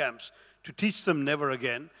concentration camps to teach them never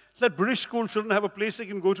again, let British school children have a place they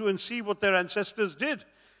can go to and see what their ancestors did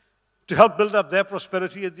to help build up their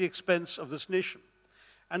prosperity at the expense of this nation.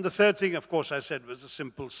 And the third thing, of course, I said was a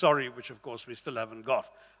simple sorry, which, of course, we still haven't got.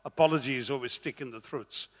 Apologies always stick in the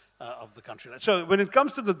throats of the country. So when it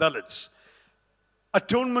comes to the Dalits,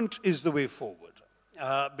 atonement is the way forward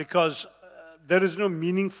because there is no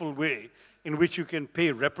meaningful way in which you can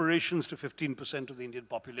pay reparations to 15% of the Indian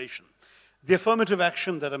population. The affirmative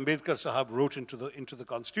action that Ambedkar Sahab wrote into the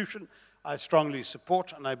Constitution, I strongly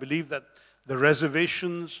support, and I believe that the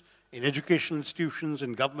reservations in educational institutions,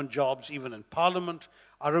 in government jobs, even in Parliament,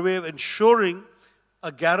 are a way of ensuring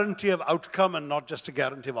a guarantee of outcome and not just a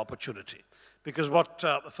guarantee of opportunity. Because what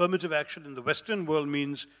affirmative action in the Western world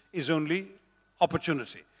means is only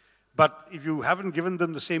opportunity. But if you haven't given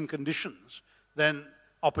them the same conditions, then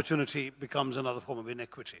opportunity becomes another form of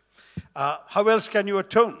inequity. How else can you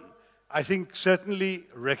atone? I think certainly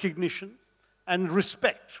recognition and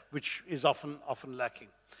respect, which is often lacking.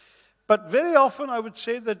 But very often I would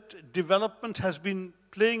say that development has been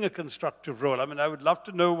playing a constructive role. I mean, I would love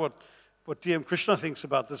to know what T.M. Krishna thinks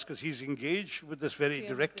about this, because he's engaged with this very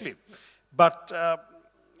directly. But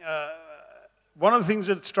one of the things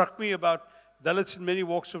that struck me about Dalits in many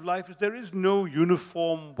walks of life is there is no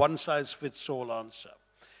uniform, one-size-fits-all answer.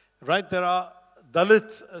 Right? There are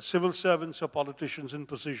Dalit civil servants or politicians in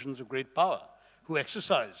positions of great power who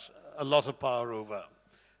exercise a lot of power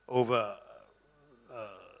over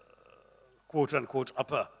quote-unquote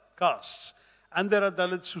upper castes. And there are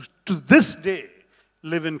Dalits who, to this day,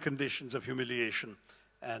 live in conditions of humiliation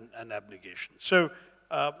and abnegation. So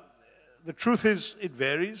the truth is, it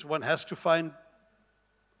varies. One has to find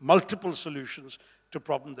multiple solutions to a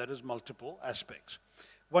problem that has multiple aspects.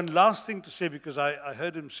 One last thing to say, because I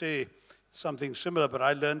heard him say something similar, but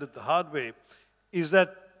I learned it the hard way, is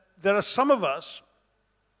that there are some of us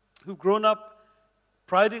who've grown up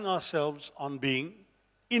priding ourselves on being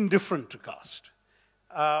indifferent to caste.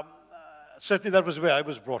 Certainly that was the way I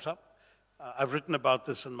was brought up. I've written about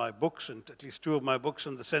this in my books, and at least 2 of my books,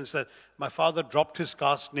 in the sense that my father dropped his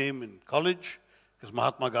caste name in college because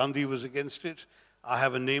Mahatma Gandhi was against it. I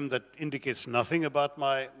have a name that indicates nothing about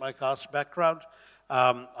my caste background.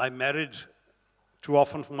 I married too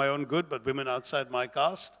often for my own good, but women outside my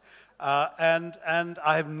caste. And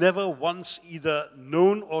I have never once either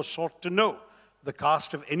known or sought to know the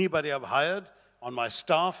caste of anybody I've hired on my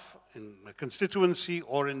staff, in my constituency,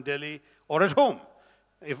 or in Delhi, or at home.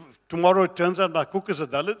 If tomorrow it turns out my cook is a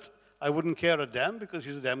Dalit, I wouldn't care a damn, because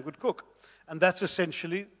he's a damn good cook. And that's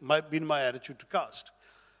essentially been my attitude to caste.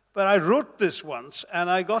 But I wrote this once, and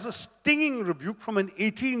I got a stinging rebuke from an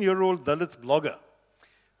 18-year-old Dalit blogger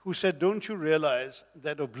who said, don't you realize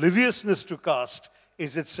that obliviousness to caste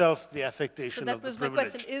is itself the affectation of the privilege? So that was my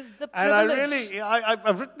question, is the privilege? And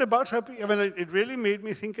I've written about her, I mean, it really made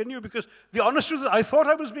me think anew, because the honest truth is, I thought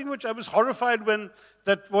I was being, I was horrified when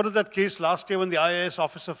what is that case last year when the IAS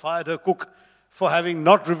officer fired her cook for having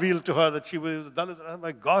not revealed to her that she was a Dalit. Oh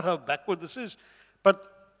my God, how backward this is. But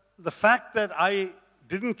the fact that I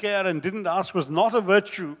didn't care and didn't ask was not a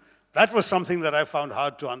virtue. That was something that I found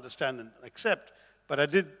hard to understand and accept. But I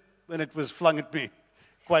did when it was flung at me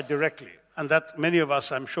quite directly. And that many of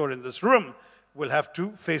us, I'm sure, in this room will have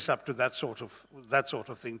to face up to that sort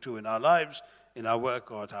of thing too in our lives, in our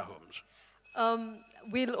work, or at our homes.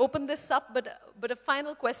 We'll open this up, but a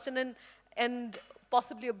final question, and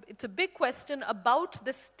possibly it's a big question about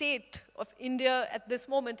the state of India at this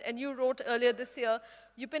moment. And you wrote earlier this year,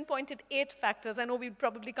 you pinpointed 8 factors. I know we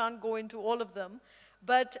probably can't go into all of them,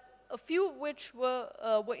 but a few of which were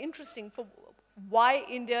interesting for why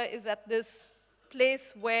India is at this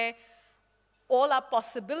place where all our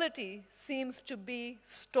possibility seems to be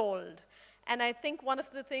stalled. And I think one of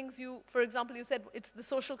the things for example, you said it's the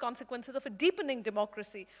social consequences of a deepening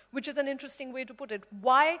democracy, which is an interesting way to put it.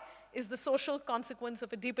 Why is the social consequence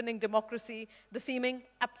of a deepening democracy the seeming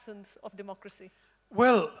absence of democracy?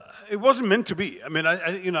 Well, it wasn't meant to be. I mean,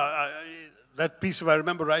 that piece, if I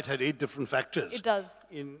remember right, had 8 different factors. It does.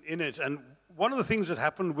 In it. And one of the things that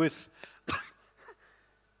happened with,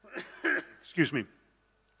 excuse me,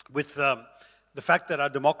 with the fact that our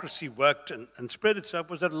democracy worked and spread itself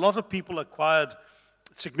was that a lot of people acquired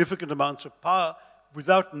significant amounts of power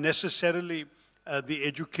without necessarily the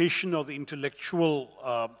education or the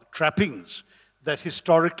intellectual trappings that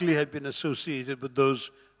historically had been associated with those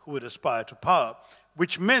who would aspire to power,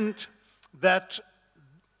 which meant that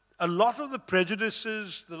a lot of the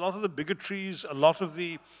prejudices, a lot of the bigotries, a lot of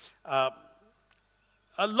the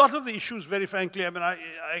issues, very frankly, I mean,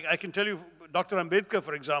 I can tell you, Dr. Ambedkar,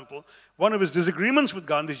 for example, one of his disagreements with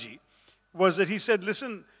Gandhiji was that he said,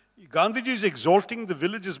 listen, Gandhiji is exalting the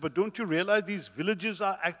villages, but don't you realize these villages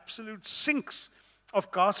are absolute sinks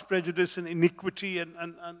of caste prejudice and iniquity and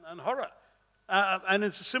horror? And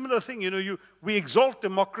it's a similar thing, we exalt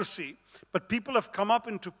democracy, but people have come up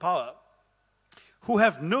into power who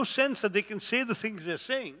have no sense that they can say the things they're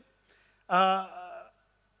saying. And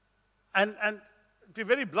to be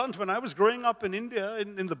very blunt, when I was growing up in India,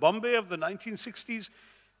 in the Bombay of the 1960s,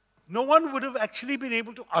 no one would have actually been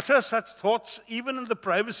able to utter such thoughts even in the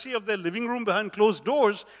privacy of their living room behind closed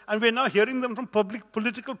doors, and we're now hearing them from public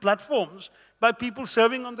political platforms by people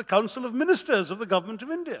serving on the Council of Ministers of the Government of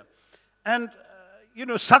India. And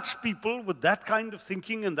such people with that kind of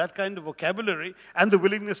thinking and that kind of vocabulary and the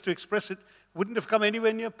willingness to express it wouldn't have come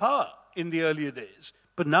anywhere near power. in the earlier days.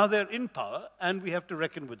 But now they're in power, and we have to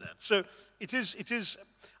reckon with that. So it is,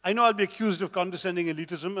 I know I'll be accused of condescending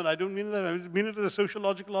elitism, and I don't mean that. I mean it as a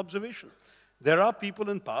sociological observation. There are people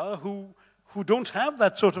in power who don't have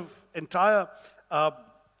that sort of entire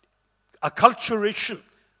acculturation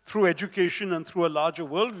through education and through a larger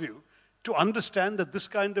worldview to understand that this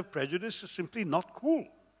kind of prejudice is simply not cool.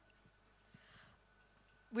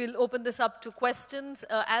 We'll open this up to questions.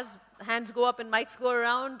 As hands go up and mics go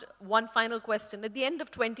around, one final question. At the end of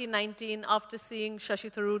 2019, after seeing Shashi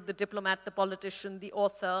Tharoor, the diplomat, the politician, the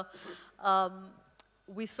author,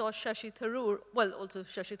 we saw Shashi Tharoor, well, also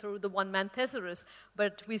Shashi Tharoor, the one-man thesaurus,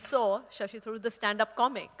 but we saw Shashi Tharoor, the stand-up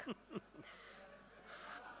comic.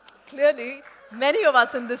 Clearly, many of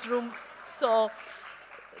us in this room saw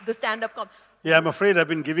the stand-up comic. Yeah, I'm afraid I've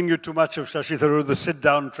been giving you too much of Shashi Tharoor, the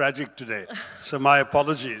sit-down tragic today. So my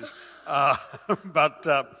apologies. But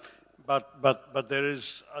there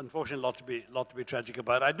is, unfortunately, a lot to be tragic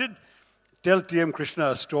about. I did tell T.M.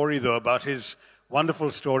 Krishna a story, though, about his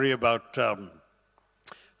wonderful story about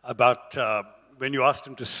when you asked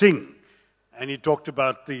him to sing, and he talked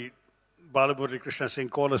about the Balamurali Krishna Singh,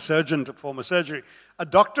 call a surgeon to perform a surgery. A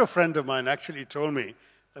doctor friend of mine actually told me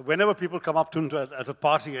that whenever people come up to him at a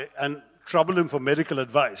party and trouble him for medical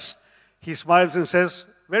advice, he smiles and says,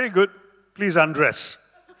 "Very good, please undress."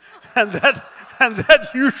 And that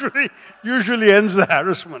usually ends the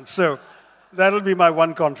harassment. So that'll be my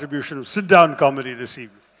one contribution of sit-down comedy this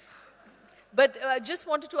evening. But I just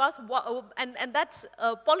wanted to ask, and that's,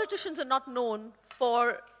 politicians are not known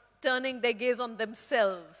for turning their gaze on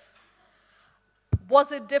themselves.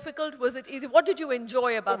 Was it difficult? Was it easy? What did you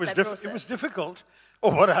enjoy about that process? It was difficult. Oh,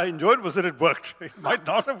 what I enjoyed was that it worked. It might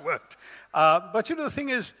not have worked. But you know, the thing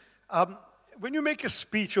is, when you make a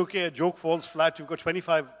speech, okay, a joke falls flat, you've got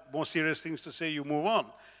 25 more serious things to say, you move on.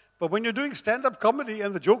 But when you're doing stand-up comedy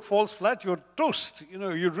and the joke falls flat, you're toast. You know,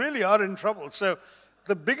 you really are in trouble. So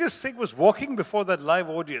the biggest thing was walking before that live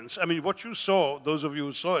audience. I mean, what you saw, those of you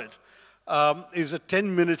who saw it, is a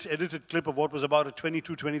 10-minute edited clip of what was about a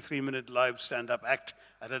 22, 23-minute live stand-up act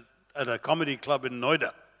at a comedy club in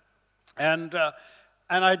Noida. And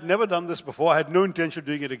I'd never done this before. I had no intention of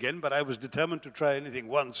doing it again, but I was determined to try anything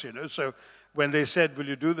once, you know. So when they said, "Will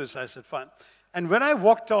you do this?" I said, "Fine." And when I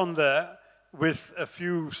walked on there with a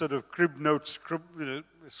few sort of crib notes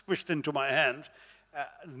squished into my hand,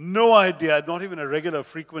 no idea, not even a regular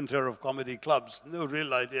frequenter of comedy clubs, no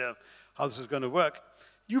real idea of how this was going to work.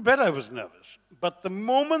 You bet I was nervous. But the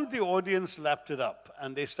moment the audience lapped it up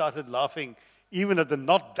and they started laughing, even at the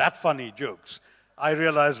not that funny jokes, I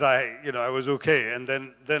realized I was okay, and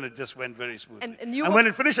then it just went very smoothly. And when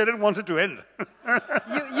it finished, I didn't want it to end.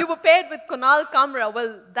 you were paired with Kunal Kamra.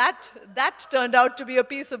 Well, that turned out to be a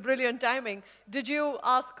piece of brilliant timing. Did you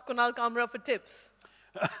ask Kunal Kamra for tips?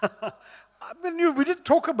 I mean, we did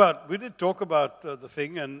talk about the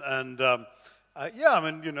thing, and yeah, I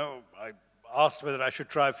mean, you know, I asked whether I should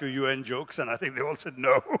try a few UN jokes, and I think they all said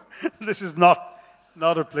no. This is not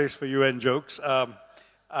a place for UN jokes.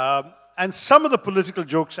 And some of the political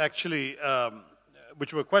jokes actually,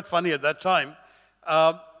 which were quite funny at that time,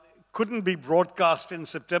 couldn't be broadcast in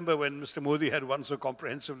September when Mr. Modi had won so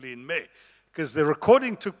comprehensively in May, because the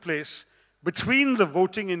recording took place between the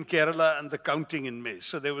voting in Kerala and the counting in May.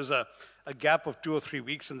 So there was a gap of 2 or 3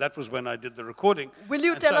 weeks, and that was when I did the recording. Will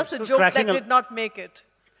you tell us a joke that did not make it?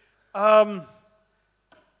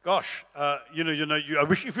 Gosh, I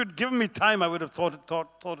wish if you'd given me time, I would have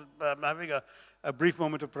thought having a brief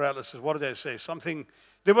moment of paralysis. What did I say?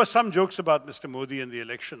 There were some jokes about Mr. Modi and the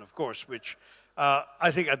election, of course, which I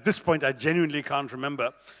think at this point I genuinely can't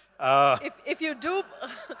remember. If you do...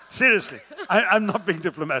 Seriously, I'm not being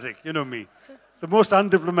diplomatic, you know me. The most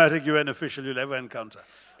undiplomatic UN official you'll ever encounter.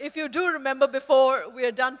 If you do remember before we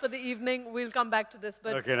are done for the evening, we'll come back to this.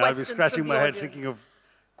 But okay, now I'll be scratching my head thinking of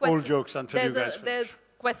old jokes until you guys finish. There's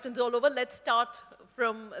questions all over. Let's start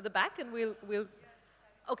from the back, and we'll...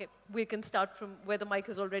 Okay, we can start from where the mic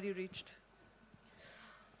has already reached.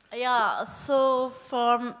 Yeah, so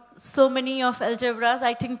for so many of algebras,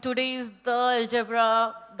 I think today is the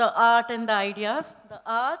algebra, the art and the ideas. The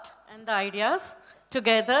art and the ideas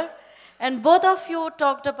together. And both of you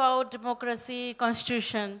talked about democracy,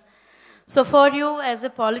 constitution. So for you as a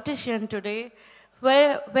politician today,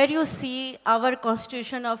 where you see our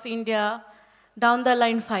constitution of India down the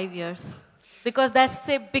line 5 years? Because that's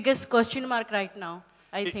the biggest question mark right now,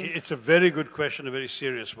 I think. It's a very good question, a very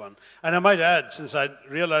serious one. And I might add, since I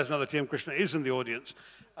realize now that T.M. Krishna is in the audience,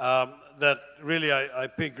 that really I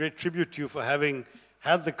pay great tribute to you for having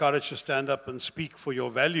had the courage to stand up and speak for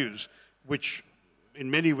your values, which in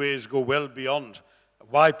many ways go well beyond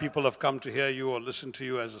why people have come to hear you or listen to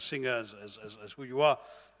you as a singer, as who you are.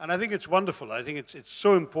 And I think it's wonderful. I think it's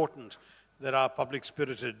so important that our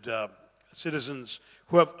public-spirited citizens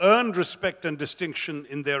who have earned respect and distinction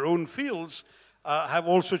in their own fields have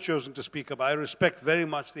also chosen to speak up. I respect very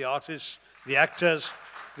much the artists, the actors,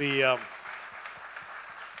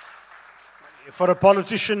 for a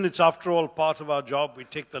politician, it's after all part of our job. We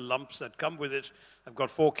take the lumps that come with it. I've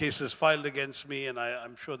got 4 cases filed against me, and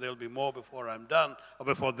I'm sure there'll be more before I'm done, or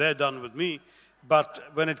before they're done with me.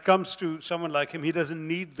 But when it comes to someone like him, he doesn't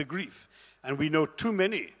need the grief. And we know too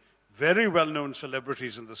many very well-known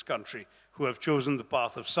celebrities in this country who have chosen the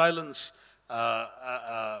path of silence,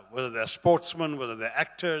 whether they're sportsmen, whether they're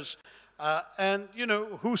actors. And, you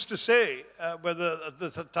know, who's to say whether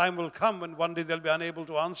the time will come when one day they'll be unable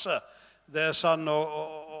to answer their son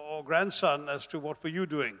or grandson as to what were you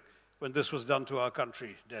doing when this was done to our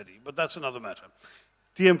country, Daddy. But that's another matter.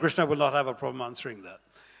 T.M. Krishna will not have a problem answering that.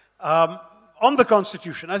 On the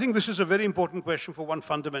Constitution, I think this is a very important question for one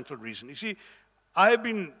fundamental reason. You see, I've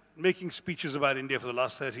been making speeches about India for the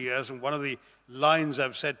last 30 years, and one of the lines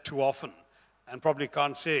I've said too often, and probably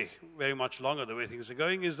can't say very much longer the way things are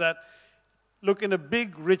going, is that, look, in a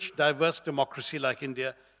big, rich, diverse democracy like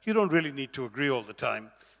India, you don't really need to agree all the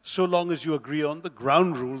time, so long as you agree on the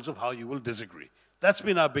ground rules of how you will disagree. That's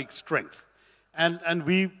been our big strength. And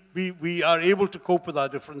we are able to cope with our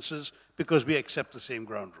differences because we accept the same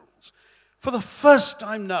ground rules. For the first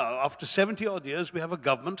time now, after 70-odd years, we have a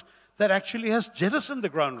government that actually has jettisoned the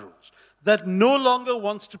ground rules, that no longer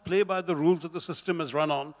wants to play by the rules that the system has run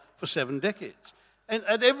on for 7 decades. And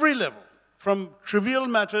at every level, from trivial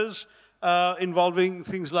matters involving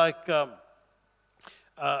things like the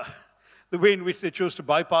way in which they chose to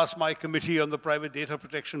bypass my committee on the private data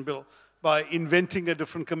protection bill by inventing a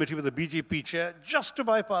different committee with a BJP chair just to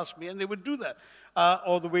bypass me, and they would do that.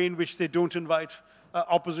 Or the way in which they don't invite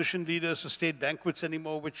opposition leaders to state banquets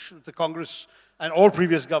anymore, which the Congress and all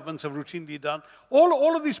previous governments have routinely done.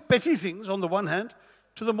 All of these petty things, on the one hand,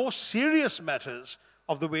 to the more serious matters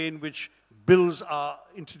of the way in which bills are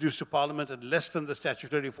introduced to Parliament at less than the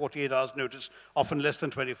statutory 48 hours notice, often less than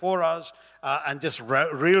 24 hours, and just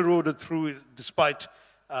railroaded through it despite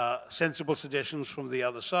sensible suggestions from the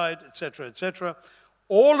other side, etc., etc.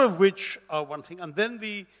 All of which are one thing. And then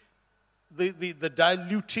the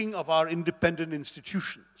diluting of our independent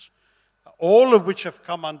institutions, all of which have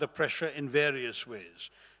come under pressure in various ways.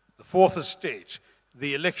 The Fourth Estate,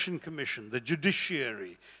 the Election Commission, the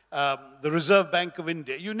judiciary, the Reserve Bank of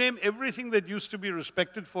India. You name everything that used to be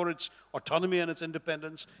respected for its autonomy and its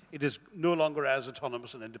independence, it is no longer as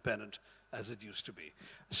autonomous and independent as it used to be.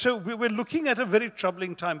 So we're looking at a very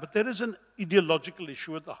troubling time, but there is an ideological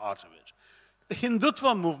issue at the heart of it. The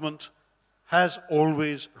Hindutva movement has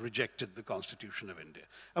always rejected the Constitution of India.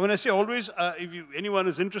 And when I say always, if anyone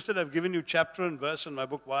is interested, I've given you chapter and verse in my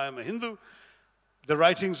book, Why I'm a Hindu. The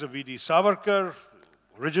writings of V.D. Savarkar,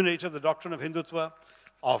 originator of the doctrine of Hindutva,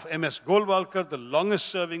 of M.S. Golwalkar, the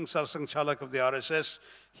longest-serving Sarsang Chalak of the RSS.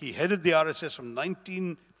 He headed the RSS from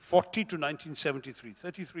 1940 to 1973,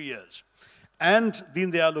 33 years. And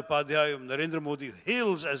Deen Dayal Upadhyay, whom Narendra Modi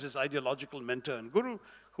hails as his ideological mentor and guru,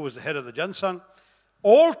 who was the head of the Jan Sangh.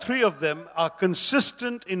 All 3 of them are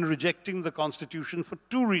consistent in rejecting the Constitution for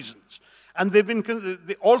 2 reasons. And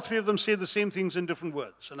all 3 of them say the same things in different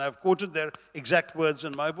words. And I've quoted their exact words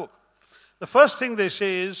in my book. The first thing they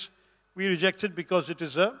say is, we reject it because it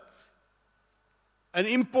is an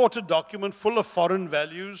imported document full of foreign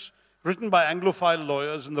values written by Anglophile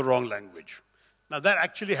lawyers in the wrong language. Now, that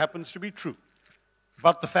actually happens to be true.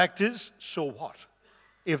 But the fact is, so what?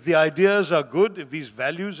 If the ideas are good, if these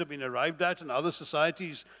values have been arrived at in other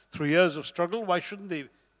societies through years of struggle, why shouldn't they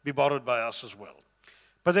be borrowed by us as well?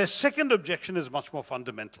 But their second objection is much more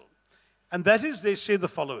fundamental. And that is, they say the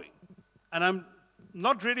following. And I'm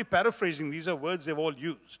not really paraphrasing, these are words they've all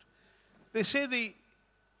used. They say the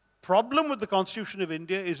problem with the Constitution of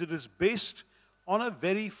India is it is based on a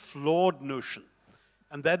very flawed notion,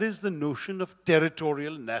 and that is the notion of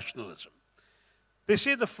territorial nationalism. They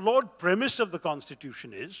say the flawed premise of the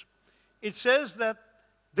Constitution is, it says that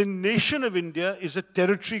the nation of India is a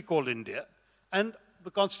territory called India, and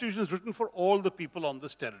the Constitution is written for all the people on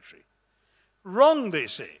this territory. Wrong, they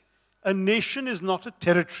say. A nation is not a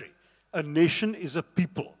territory. A nation is a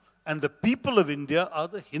people. And the people of India are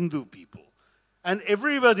the Hindu people. And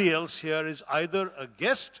everybody else here is either a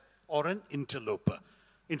guest or an interloper.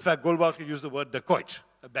 In fact, Golwalkar used the word dacoit,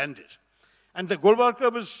 a bandit. And the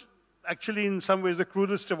Golwalkar was actually in some ways the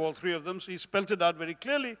crudest of all 3 of them, so he spelt it out very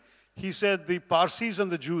clearly. He said the Parsis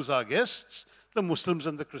and the Jews are guests, the Muslims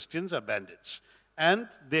and the Christians are bandits. And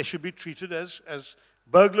they should be treated as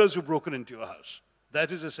burglars who've broken into your house.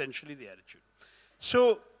 That is essentially the attitude.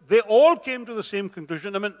 So they all came to the same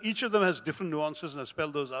conclusion. I mean, each of them has different nuances, and I've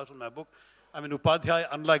spelled those out in my book. I mean, Upadhyay,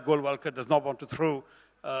 unlike Golwalkar, does not want to throw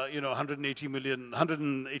 180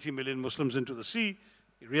 million Muslims into the sea.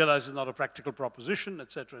 He realizes it's not a practical proposition,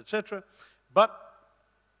 etc., etc. But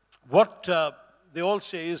what they all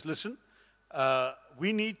say is, listen,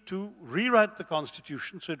 we need to rewrite the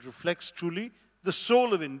constitution so it reflects truly the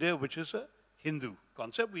soul of India, which is a Hindu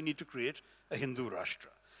concept. We need to create a Hindu Rashtra.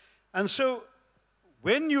 And so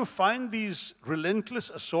when you find these relentless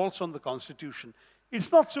assaults on the constitution,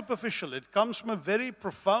 it's not superficial. It comes from a very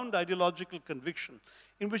profound ideological conviction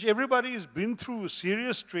in which everybody who's been through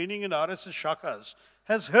serious training in RSS shakas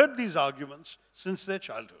has heard these arguments since their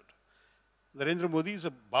childhood. Narendra Modi is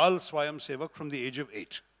a Bal Swayam Sevak from the age of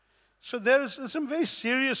 8. So there's some very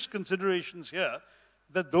serious considerations here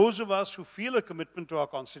that those of us who feel a commitment to our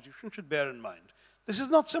constitution should bear in mind. This is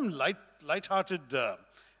not some light-hearted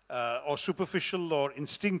or superficial or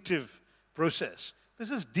instinctive process. This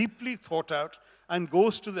is deeply thought out and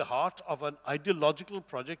goes to the heart of an ideological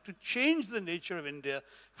project to change the nature of India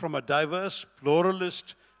from a diverse,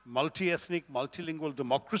 pluralist, multi-ethnic, multilingual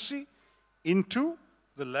democracy into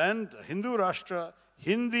the land, Hindu Rashtra,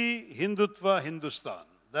 Hindi, Hindutva, Hindustan.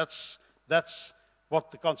 That's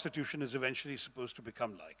what the constitution is eventually supposed to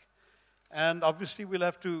become like. And obviously we'll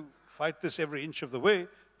have to fight this every inch of the way,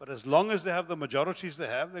 but as long as they have the majorities they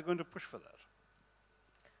have, they're going to push for that.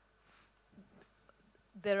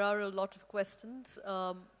 There are a lot of questions.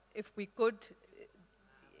 If we could,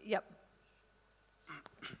 yeah.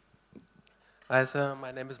 Hi, sir.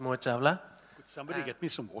 My name is Mo Chawla. Could somebody get me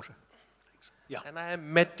some water? Thanks. Yeah. And I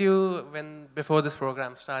met you before this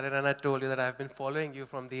program started, and I told you that I've been following you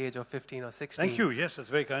from the age of 15 or 16. Thank you. Yes, that's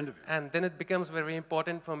very kind of you. And then it becomes very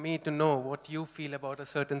important for me to know what you feel about a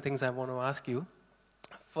certain things I want to ask you.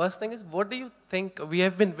 First thing is, what do you think? We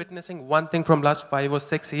have been witnessing one thing from last 5 or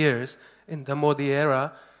 6 years in the Modi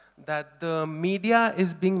era, that the media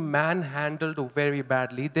is being manhandled very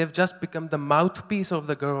badly. They've just become the mouthpiece of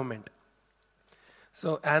the government.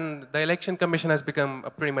 So, and the election commission has become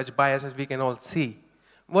pretty much biased, as we can all see.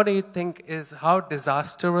 What do you think is, how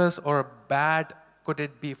disastrous or bad could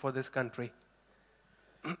it be for this country?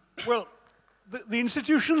 Well, the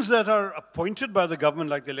institutions that are appointed by the government,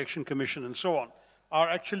 like the election commission and so on, are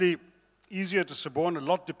actually easier to suborn. A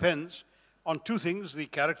lot depends on two things: the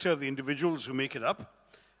character of the individuals who make it up,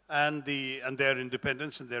 and their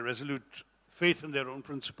independence and their resolute faith in their own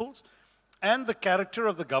principles, and the character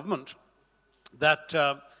of the government that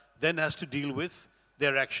then has to deal with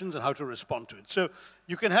their actions and how to respond to it. So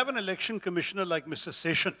you can have an election commissioner like Mr.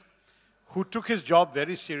 Seshan, who took his job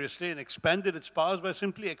very seriously and expanded its powers by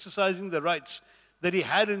simply exercising the rights that he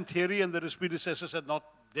had in theory and that his predecessors had not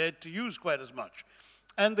dared to use quite as much.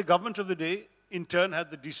 And the government of the day, in turn, had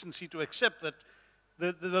the decency to accept that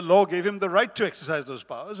the law gave him the right to exercise those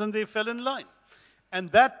powers, and they fell in line. And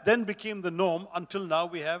that then became the norm until now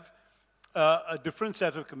we have a different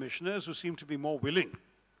set of commissioners who seem to be more willing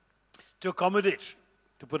to accommodate,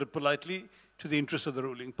 to put it politely, to the interests of the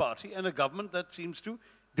ruling party, and a government that seems to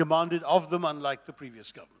demand it of them, unlike the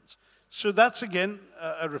previous governments. So that's, again,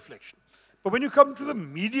 a reflection. But when you come to the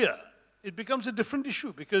media, it becomes a different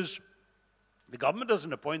issue, because the government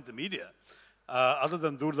doesn't appoint the media, other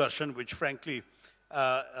than Doordarshan, which, frankly,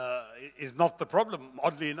 is not the problem,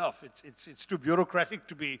 oddly enough. It's too bureaucratic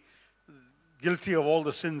to be guilty of all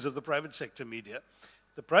the sins of the private sector media.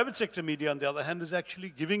 The private sector media, on the other hand, is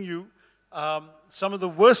actually giving you some of the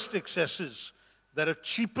worst excesses that have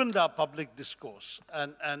cheapened our public discourse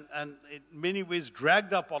and in many ways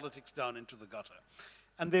dragged our politics down into the gutter.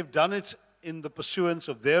 And they've done it in the pursuance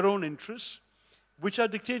of their own interests, which are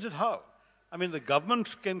dictated how? I mean, the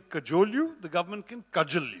government can cajole you, the government can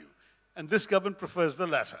cudgel you. And this government prefers the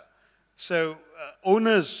latter. So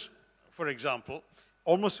owners, for example,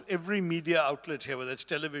 almost every media outlet here, whether it's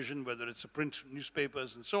television, whether it's print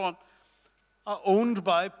newspapers and so on, are owned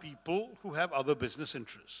by people who have other business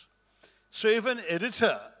interests. So if an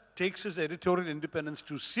editor takes his editorial independence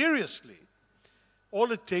too seriously,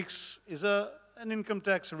 all it takes is an income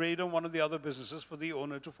tax raid on one of the other businesses for the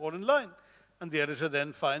owner to fall in line. And the editor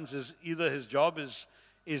then finds either his job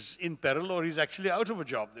is in peril or he's actually out of a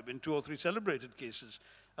job. There have been 2 or 3 celebrated cases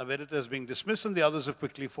of editors being dismissed, and the others have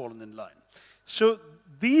quickly fallen in line. So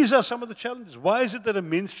these are some of the challenges. Why is it that a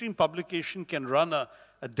mainstream publication can run a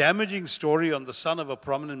damaging story on the son of a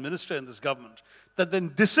prominent minister in this government that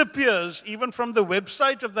then disappears even from the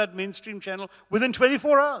website of that mainstream channel within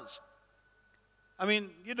 24 hours? I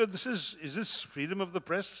mean, you know, is this freedom of the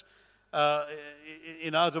press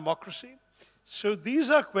in our democracy? So these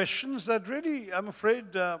are questions that really, I'm afraid,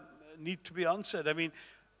 need to be answered. I mean,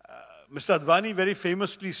 Mr. Advani very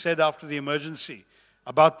famously said after the emergency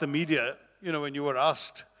about the media, you know, when you were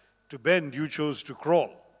asked to bend, you chose to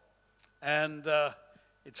crawl. And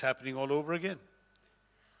it's happening all over again.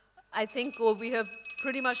 I think we have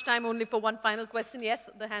pretty much time only for one final question. Yes,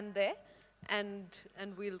 the hand there. And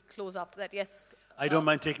we'll close after that. Yes. I don't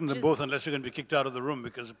mind taking them both unless you're going to be kicked out of the room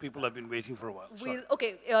because people have been waiting for a while.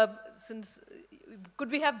 Okay,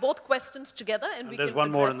 could we have both questions together? And we there's can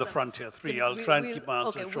one more in the them? front here, three. I'll try and keep my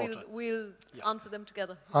answer shorter. We'll answer them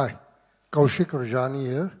together. Hi, Kaushik Rajani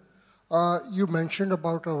here. You mentioned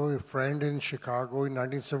about a friend in Chicago in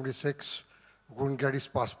 1976 who couldn't get his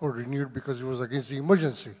passport renewed because he was against the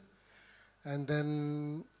emergency. And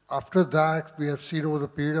then after that, we have seen over the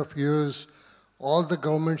period of years all the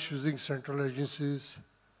governments using central agencies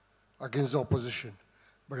against the opposition.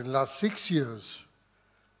 But in the last 6 years,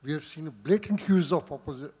 we have seen a blatant use of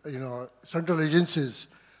central agencies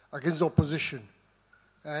against the opposition.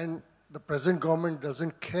 And the present government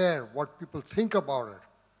doesn't care what people think about it.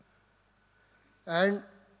 And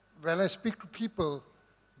when I speak to people,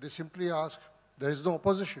 they simply ask, there is no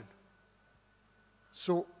opposition.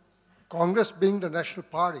 So Congress being the national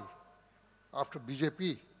party after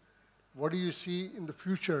BJP, what do you see in the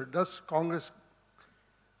future? Does Congress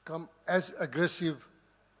come as aggressive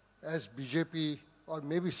as BJP or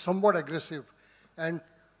maybe somewhat aggressive and,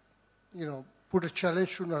 put a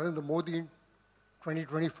challenge to Narendra Modi in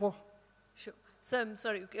 2024? Sure. So I'm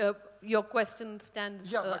sorry, your question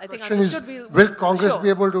stands, Yeah, my I think question understood. is, will Congress Sure. be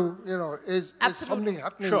able to, is something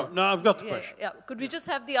happening? Sure, no, I've got the question. Yeah. Could we just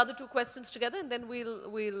have the other two questions together and then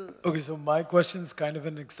we'll... Okay, so my question is kind of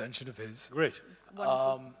an extension of his. Great.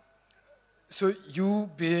 So you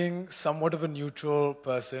being somewhat of a neutral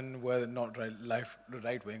person, whether not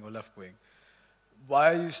right wing or left wing,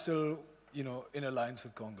 why are you still, in alliance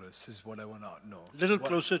with Congress is what I want to know. A little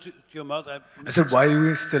closer to your mouth. I said, why are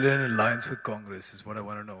you still in alliance with Congress is what I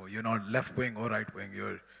want to know. You're not left wing or right wing.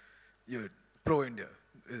 You're pro-India,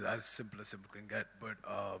 is as simple as simple can get. But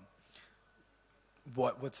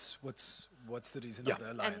what's the reason of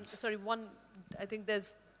the alliance? And sorry, I think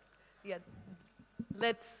there's,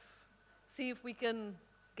 let's see if we can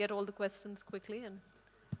get all the questions quickly. And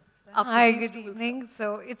hi, good evening.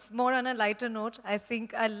 So it's more on a lighter note. I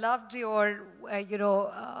think I loved your,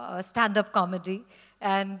 stand-up comedy,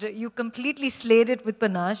 and you completely slayed it with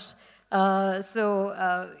panache. Dr.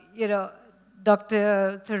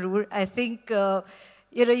 Tharoor, I think,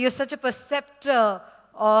 you're such a perceptor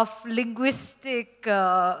of linguistic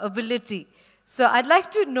ability. So I'd like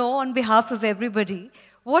to know, on behalf of everybody,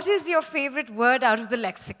 what is your favorite word out of the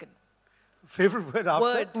lexicon? Favorite word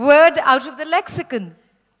after? Word out of the lexicon.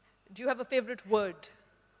 Do you have a favorite word?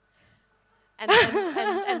 And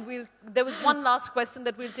there was one last question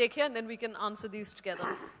that we'll take here, and then we can answer these together.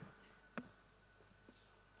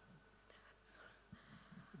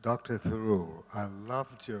 Dr. Tharoor, I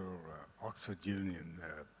loved your Oxford Union.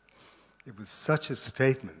 It was such a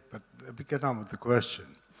statement, but let me get on with the question.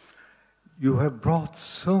 You have brought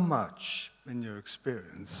so much in your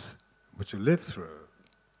experience, what you lived through.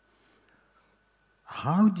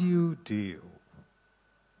 How do you deal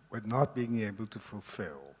with not being able to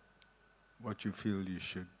fulfill what you feel you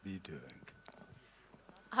should be doing?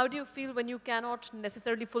 How do you feel when you cannot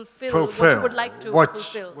necessarily fulfill what you would like to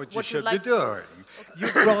fulfill? What you should be doing. You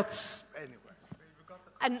brought,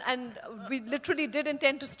 anyway. And we literally did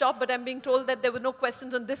intend to stop, but I'm being told that there were no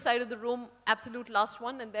questions on this side of the room. Absolute last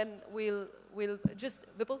one, and then we'll just,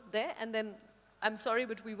 Vipul, there, and then I'm sorry,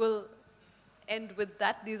 but we will end with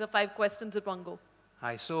that. These are 5 questions at one go.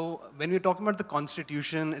 Hi, so when we're talking about the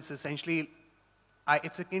Constitution, it's essentially,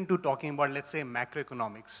 it's akin to talking about, let's say,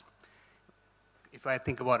 macroeconomics, if I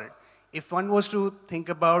think about it. If one was to think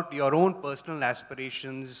about your own personal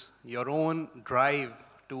aspirations, your own drive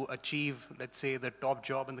to achieve, let's say, the top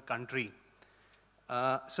job in the country,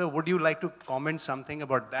 so would you like to comment something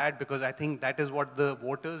about that? Because I think that is what the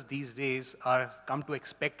voters these days are come to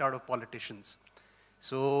expect out of politicians.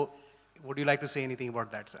 So would you like to say anything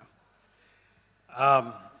about that, sir?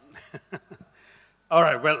 All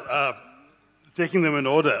right, well, taking them in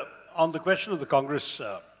order, on the question of the Congress,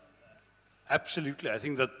 absolutely, I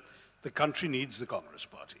think that the country needs the Congress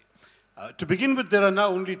Party. To begin with, there are now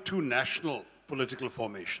only 2 national political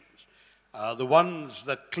formations. The ones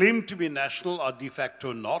that claim to be national are de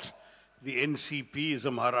facto not. The NCP is a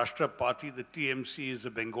Maharashtra party, the TMC is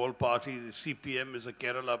a Bengal party, the CPM is a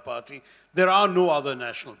Kerala party. There are no other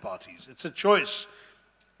national parties. It's a choice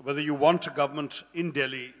whether you want a government in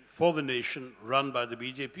Delhi for the nation run by the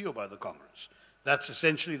BJP or by the Congress. That's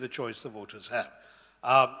essentially the choice the voters have.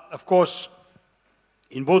 Of course,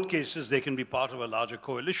 in both cases, they can be part of a larger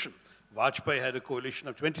coalition. Vajpayee had a coalition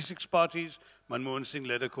of 26 parties. Manmohan Singh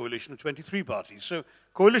led a coalition of 23 parties. So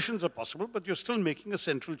coalitions are possible, but you're still making a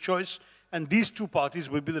central choice. And these two parties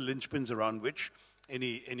will be the linchpins around which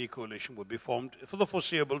any coalition will be formed for the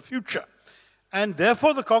foreseeable future. And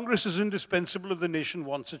therefore, the Congress is indispensable if the nation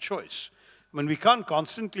wants a choice. I mean, we can't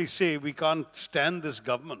constantly say we can't stand this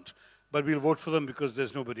government, but we'll vote for them because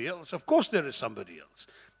there's nobody else. Of course there is somebody else.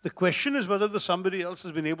 The question is whether the somebody else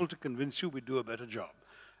has been able to convince you we do a better job.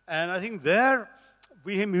 And I think there,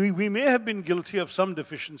 we may have been guilty of some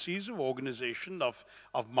deficiencies of organization, of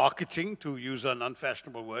marketing, to use an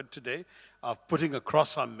unfashionable word today, of putting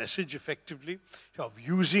across our message effectively, of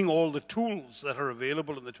using all the tools that are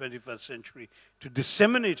available in the 21st century to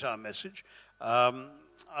disseminate our message. I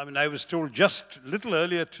mean, I was told just a little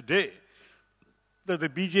earlier today that the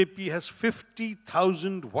BJP has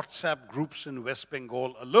 50,000 WhatsApp groups in West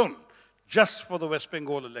Bengal alone, just for the West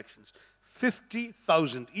Bengal elections.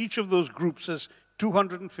 50,000. Each of those groups has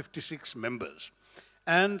 256 members.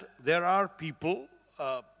 And there are people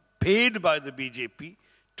paid by the BJP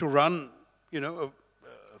to run, a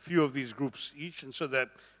few of these groups each. And so that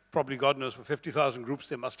probably, God knows, for 50,000 groups,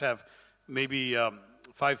 they must have maybe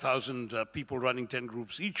 5,000 people running 10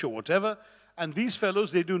 groups each or whatever. And these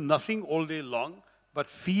fellows, they do nothing all day long but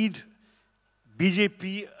feed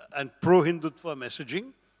BJP and pro-Hindutva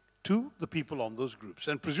messaging to the people on those groups.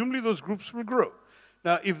 And presumably those groups will grow.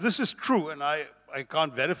 Now, if this is true, and I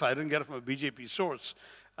can't verify, I didn't get it from a BJP source,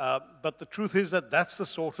 but the truth is that that's the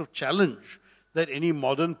sort of challenge that any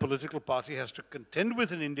modern political party has to contend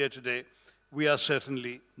with in India today. We are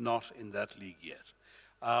certainly not in that league yet.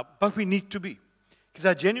 But we need to be. Because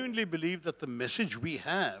I genuinely believe that the message we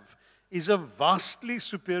have is a vastly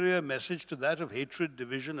superior message to that of hatred,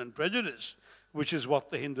 division, and prejudice, which is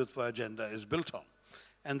what the Hindutva agenda is built on.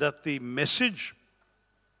 And that the message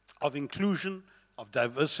of inclusion, of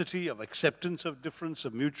diversity, of acceptance of difference,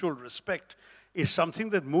 of mutual respect, is something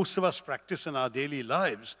that most of us practice in our daily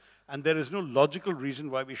lives, and there is no logical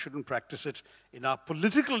reason why we shouldn't practice it in our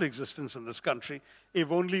political existence in this country,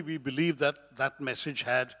 if only we believe that that message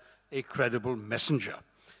had a credible messenger.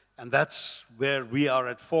 And that's where we are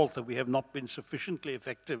at fault, that we have not been sufficiently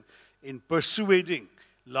effective in persuading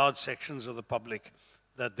large sections of the public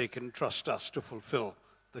that they can trust us to fulfill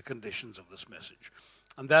the conditions of this message.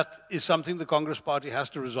 And that is something the Congress Party has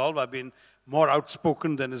to resolve. I've been more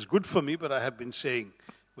outspoken than is good for me, but I have been saying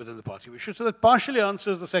within the party we should. So that partially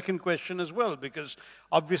answers the second question as well, because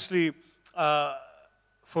obviously,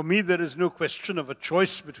 for me, there is no question of a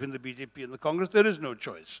choice between the BJP and the Congress. There is no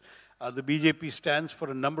choice. The BJP stands for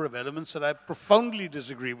a number of elements that I profoundly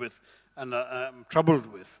disagree with and am troubled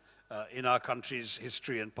with in our country's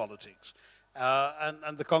history and politics.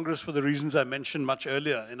 And the Congress, for the reasons I mentioned much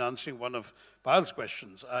earlier in answering one of Payal's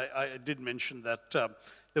questions, I did mention that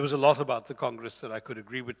there was a lot about the Congress that I could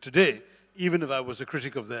agree with today, even if I was a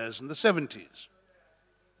critic of theirs in the 70s.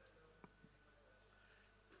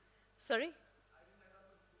 Sorry?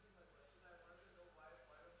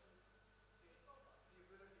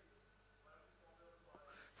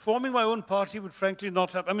 Forming my own party would frankly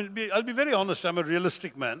not happen. I mean, I'll be very honest, I'm a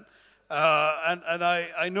realistic man. And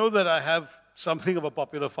I know that I have something of a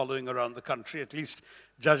popular following around the country, at least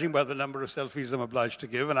judging by the number of selfies I'm obliged to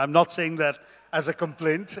give. And I'm not saying that as a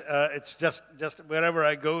complaint. It's just wherever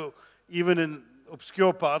I go, even in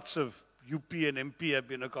obscure parts of UP and MP, I've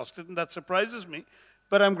been accosted, and that surprises me.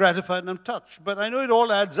 But I'm gratified and I'm touched. But I know it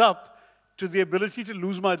all adds up to the ability to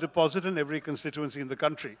lose my deposit in every constituency in the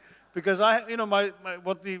country. Because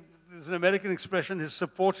there's an American expression, his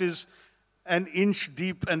support is an inch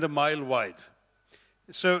deep and a mile wide.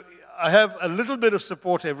 So I have a little bit of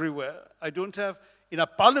support everywhere. I don't have, in a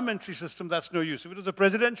parliamentary system, that's no use. If it was a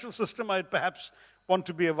presidential system, I'd perhaps want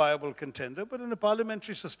to be a viable contender. But in a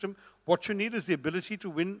parliamentary system, what you need is the ability to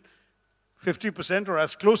win 50% or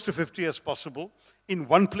as close to 50 as possible in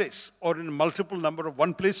one place or in a multiple number of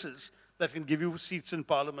one places that can give you seats in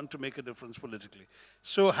parliament to make a difference politically.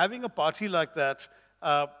 So having a party like that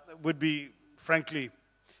would be, frankly,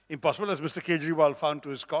 impossible, as Mr. Kejriwal found to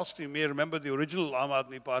his cost. You may remember the original Aam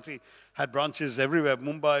Aadmi Party had branches everywhere,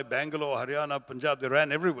 Mumbai, Bangalore, Haryana, Punjab, they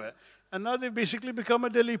ran everywhere. And now they've basically become a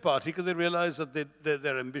Delhi party because they realize that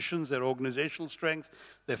their ambitions, their organizational strength,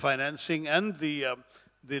 their financing, and the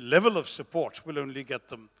level of support will only get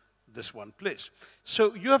them this one place.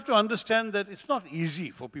 So you have to understand that it's not easy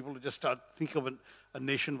for people to just start think of a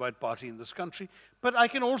nationwide party in this country. But I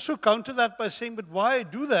can also counter that by saying, but why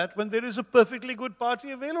do that when there is a perfectly good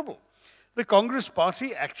party available? The Congress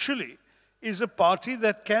Party actually is a party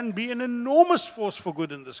that can be an enormous force for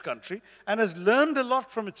good in this country and has learned a lot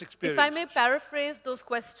from its experience. If I may paraphrase those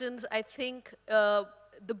questions, I think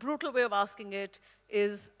the brutal way of asking it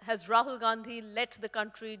is, has Rahul Gandhi let the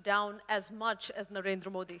country down as much as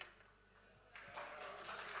Narendra Modi?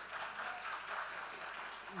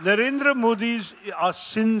 Narendra Modi's are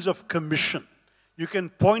sins of commission. You can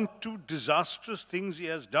point to disastrous things he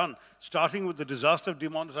has done, starting with the disaster of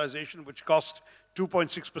demonetization, which cost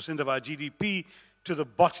 2.6% of our GDP, to the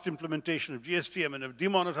botched implementation of GST. I mean, if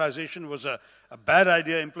demonetization was a bad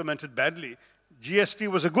idea implemented badly, GST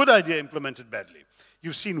was a good idea implemented badly.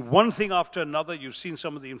 You've seen one thing after another. You've seen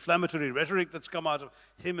some of the inflammatory rhetoric that's come out of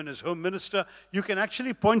him and his home minister. You can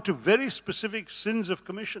actually point to very specific sins of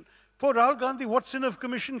commission. Poor Rahul Gandhi, what sin of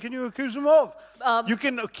commission can you accuse him of? You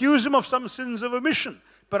can accuse him of some sins of omission.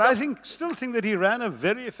 But I still think that he ran a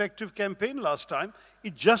very effective campaign last time.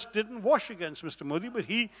 It just didn't wash against Mr. Modi, but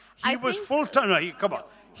he was full-time. No, come on.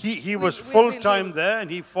 He was full-time there, and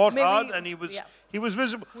he fought hard, and he was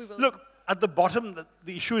visible. Look, at the bottom,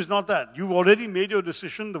 the issue is not that. You've already made your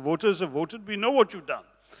decision. The voters have voted. We know what you've done.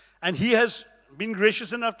 And he has been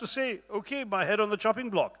gracious enough to say, okay, my head on the chopping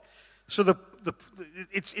block. So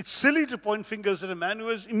it's silly to point fingers at a man who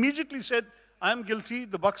has immediately said, I'm guilty,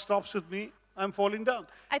 the buck stops with me, I'm falling down.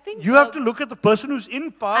 I think you have to look at the person who's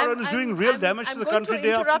in power and is doing real damage to the country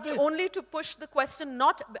day after day. I'm going to interrupt only to push the question,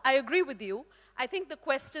 I agree with you. I think the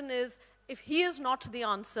question is, if he is not the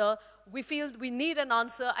answer, we feel we need an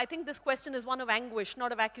answer. I think this question is one of anguish,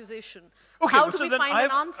 not of accusation. Okay, how do we find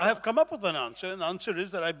an answer? I have come up with an answer, and the answer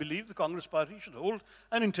is that I believe the Congress party should hold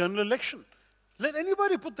an internal election. Let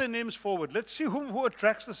anybody put their names forward. Let's see who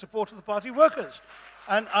attracts the support of the party workers.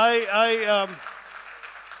 And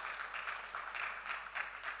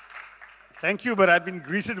thank you, but I've been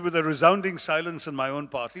greeted with a resounding silence in my own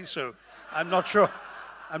party, so I'm not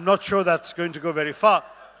sure that's going to go very far.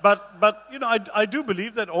 But you know, I do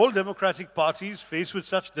believe that all democratic parties faced with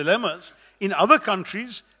such dilemmas in other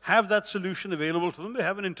countries have that solution available to them. They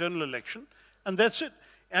have an internal election, and that's it.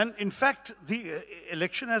 And in fact, the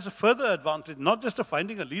election has a further advantage, not just of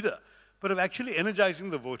finding a leader, but of actually energizing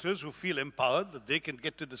the voters who feel empowered that they can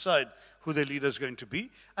get to decide who their leader is going to be,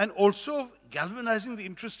 and also galvanizing the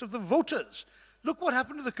interest of the voters. Look what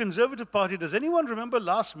happened to the Conservative Party. Does anyone remember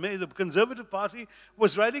last May, the Conservative Party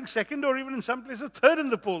was riding second or even in some places third in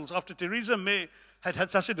the polls after Theresa May had had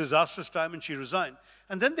such a disastrous time and she resigned.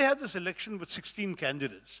 And then they had this election with 16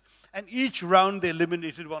 candidates. And each round they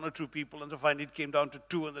eliminated one or two people, and so finally it came down to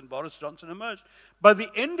 2, and then Boris Johnson emerged. By the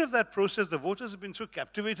end of that process, the voters have been so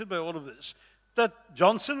captivated by all of this that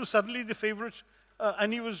Johnson was suddenly the favorite,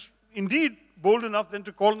 and he was indeed bold enough then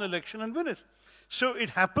to call an election and win it. So it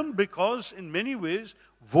happened because, in many ways,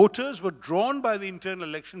 voters were drawn by the internal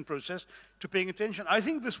election process to paying attention. I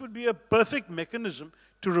think this would be a perfect mechanism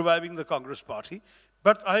to reviving the Congress party.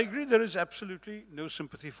 But I agree there is absolutely no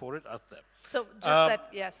sympathy for it out there. So just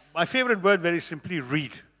yes. My favorite word, very simply,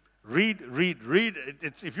 read. Read, read, read.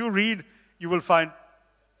 If you read, you will find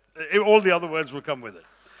all the other words will come with it.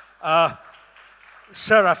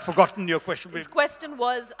 Sir, I've forgotten your question. His question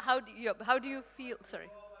was, how do you feel? Sorry.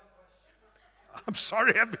 I'm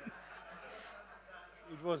sorry.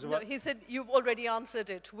 No, he said you've already answered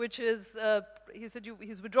it, which is, he said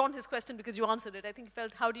he's withdrawn his question because you answered it. I think he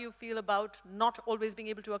felt, how do you feel about not always being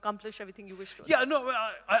able to accomplish everything you wish to? Yeah, no,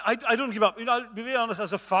 I don't give up. You know, I'll be very honest,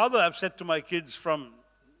 as a father, I've said to my kids from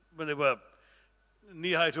when they were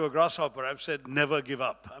knee-high to a grasshopper, I've said, never give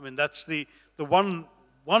up. I mean, that's the one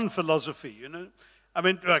philosophy, you know. I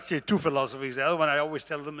mean, actually, two philosophies. The other one I always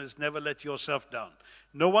tell them is never let yourself down.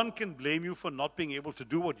 No one can blame you for not being able to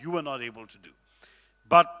do what you are not able to do.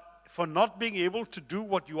 But for not being able to do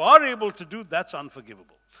what you are able to do, that's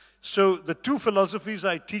unforgivable. So the two philosophies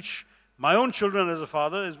I teach my own children as a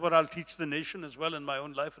father is what I'll teach the nation as well in my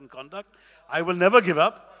own life and conduct. I will never give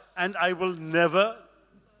up, and I will never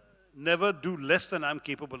do less than I'm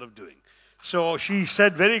capable of doing. So she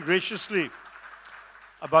said very graciously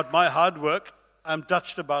about my hard work. I'm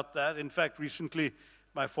touched about that. In fact, recently,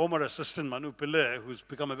 my former assistant, Manu Pillai, who's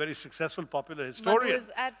become a very successful, popular historian. Manu is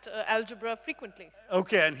at Algebra frequently.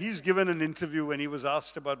 Okay, and he's given an interview when he was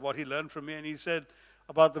asked about what he learned from me, and he said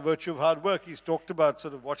about the virtue of hard work. He's talked about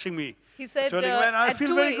sort of watching me. He said, I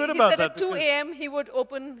feel very good about that. At 2 a.m., he would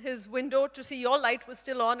open his window to see your light was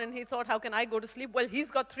still on, and he thought, how can I go to sleep? Well, he's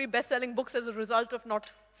got 3 best-selling books as a result of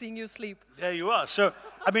not seeing you sleep. There you are. So,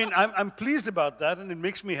 I mean, I'm pleased about that, and it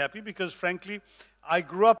makes me happy because, frankly, I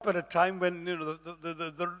grew up at a time when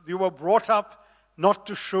you were brought up not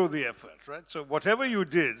to show the effort, right? So whatever you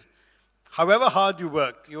did, however hard you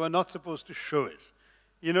worked, you were not supposed to show it.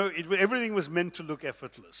 You know, everything was meant to look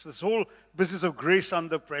effortless. This whole business of grace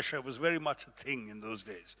under pressure was very much a thing in those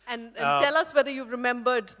days. And tell us whether you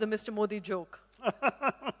remembered the Mr. Modi joke.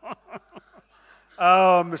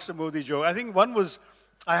 Oh, Mr. Modi joke. I think one was,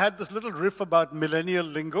 I had this little riff about millennial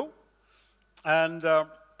lingo. And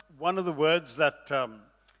one of the words that the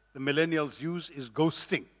millennials use is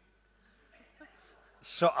ghosting.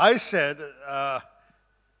 So I said,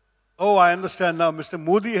 oh, I understand now, Mr.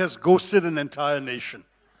 Modi has ghosted an entire nation.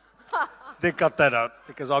 They cut that out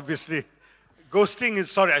because obviously ghosting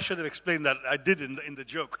is, sorry, I should have explained that. I did in the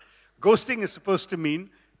joke. Ghosting is supposed to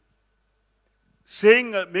mean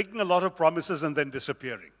saying, making a lot of promises and then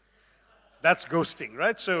disappearing. That's ghosting,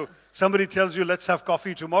 right? So somebody tells you, let's have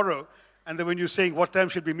coffee tomorrow. And then when you're saying, what time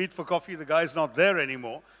should we meet for coffee? The guy's not there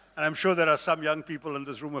anymore. And I'm sure there are some young people in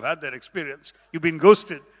this room who have had that experience. You've been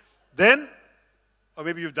ghosted. Then, or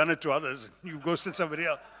maybe you've done it to others, you've ghosted somebody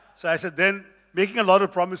else. So I said, then making a lot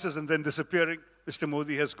of promises and then disappearing, Mr.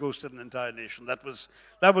 Modi has ghosted an entire nation. That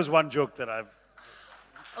was one joke that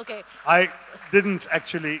I didn't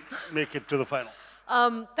actually make it to the final.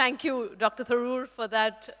 Thank you, Dr. Tharoor, for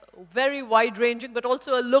that very wide-ranging, but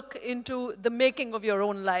also a look into the making of your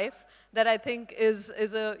own life that I think is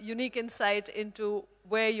a unique insight into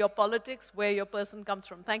where your politics, where your person comes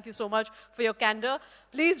from. Thank you so much for your candor.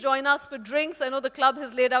 Please join us for drinks. I know the club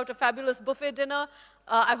has laid out a fabulous buffet dinner.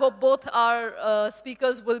 I hope both our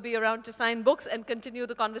speakers will be around to sign books and continue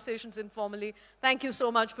the conversations informally. Thank you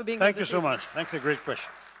so much for being here. Thank you so much. Thanks, a great question.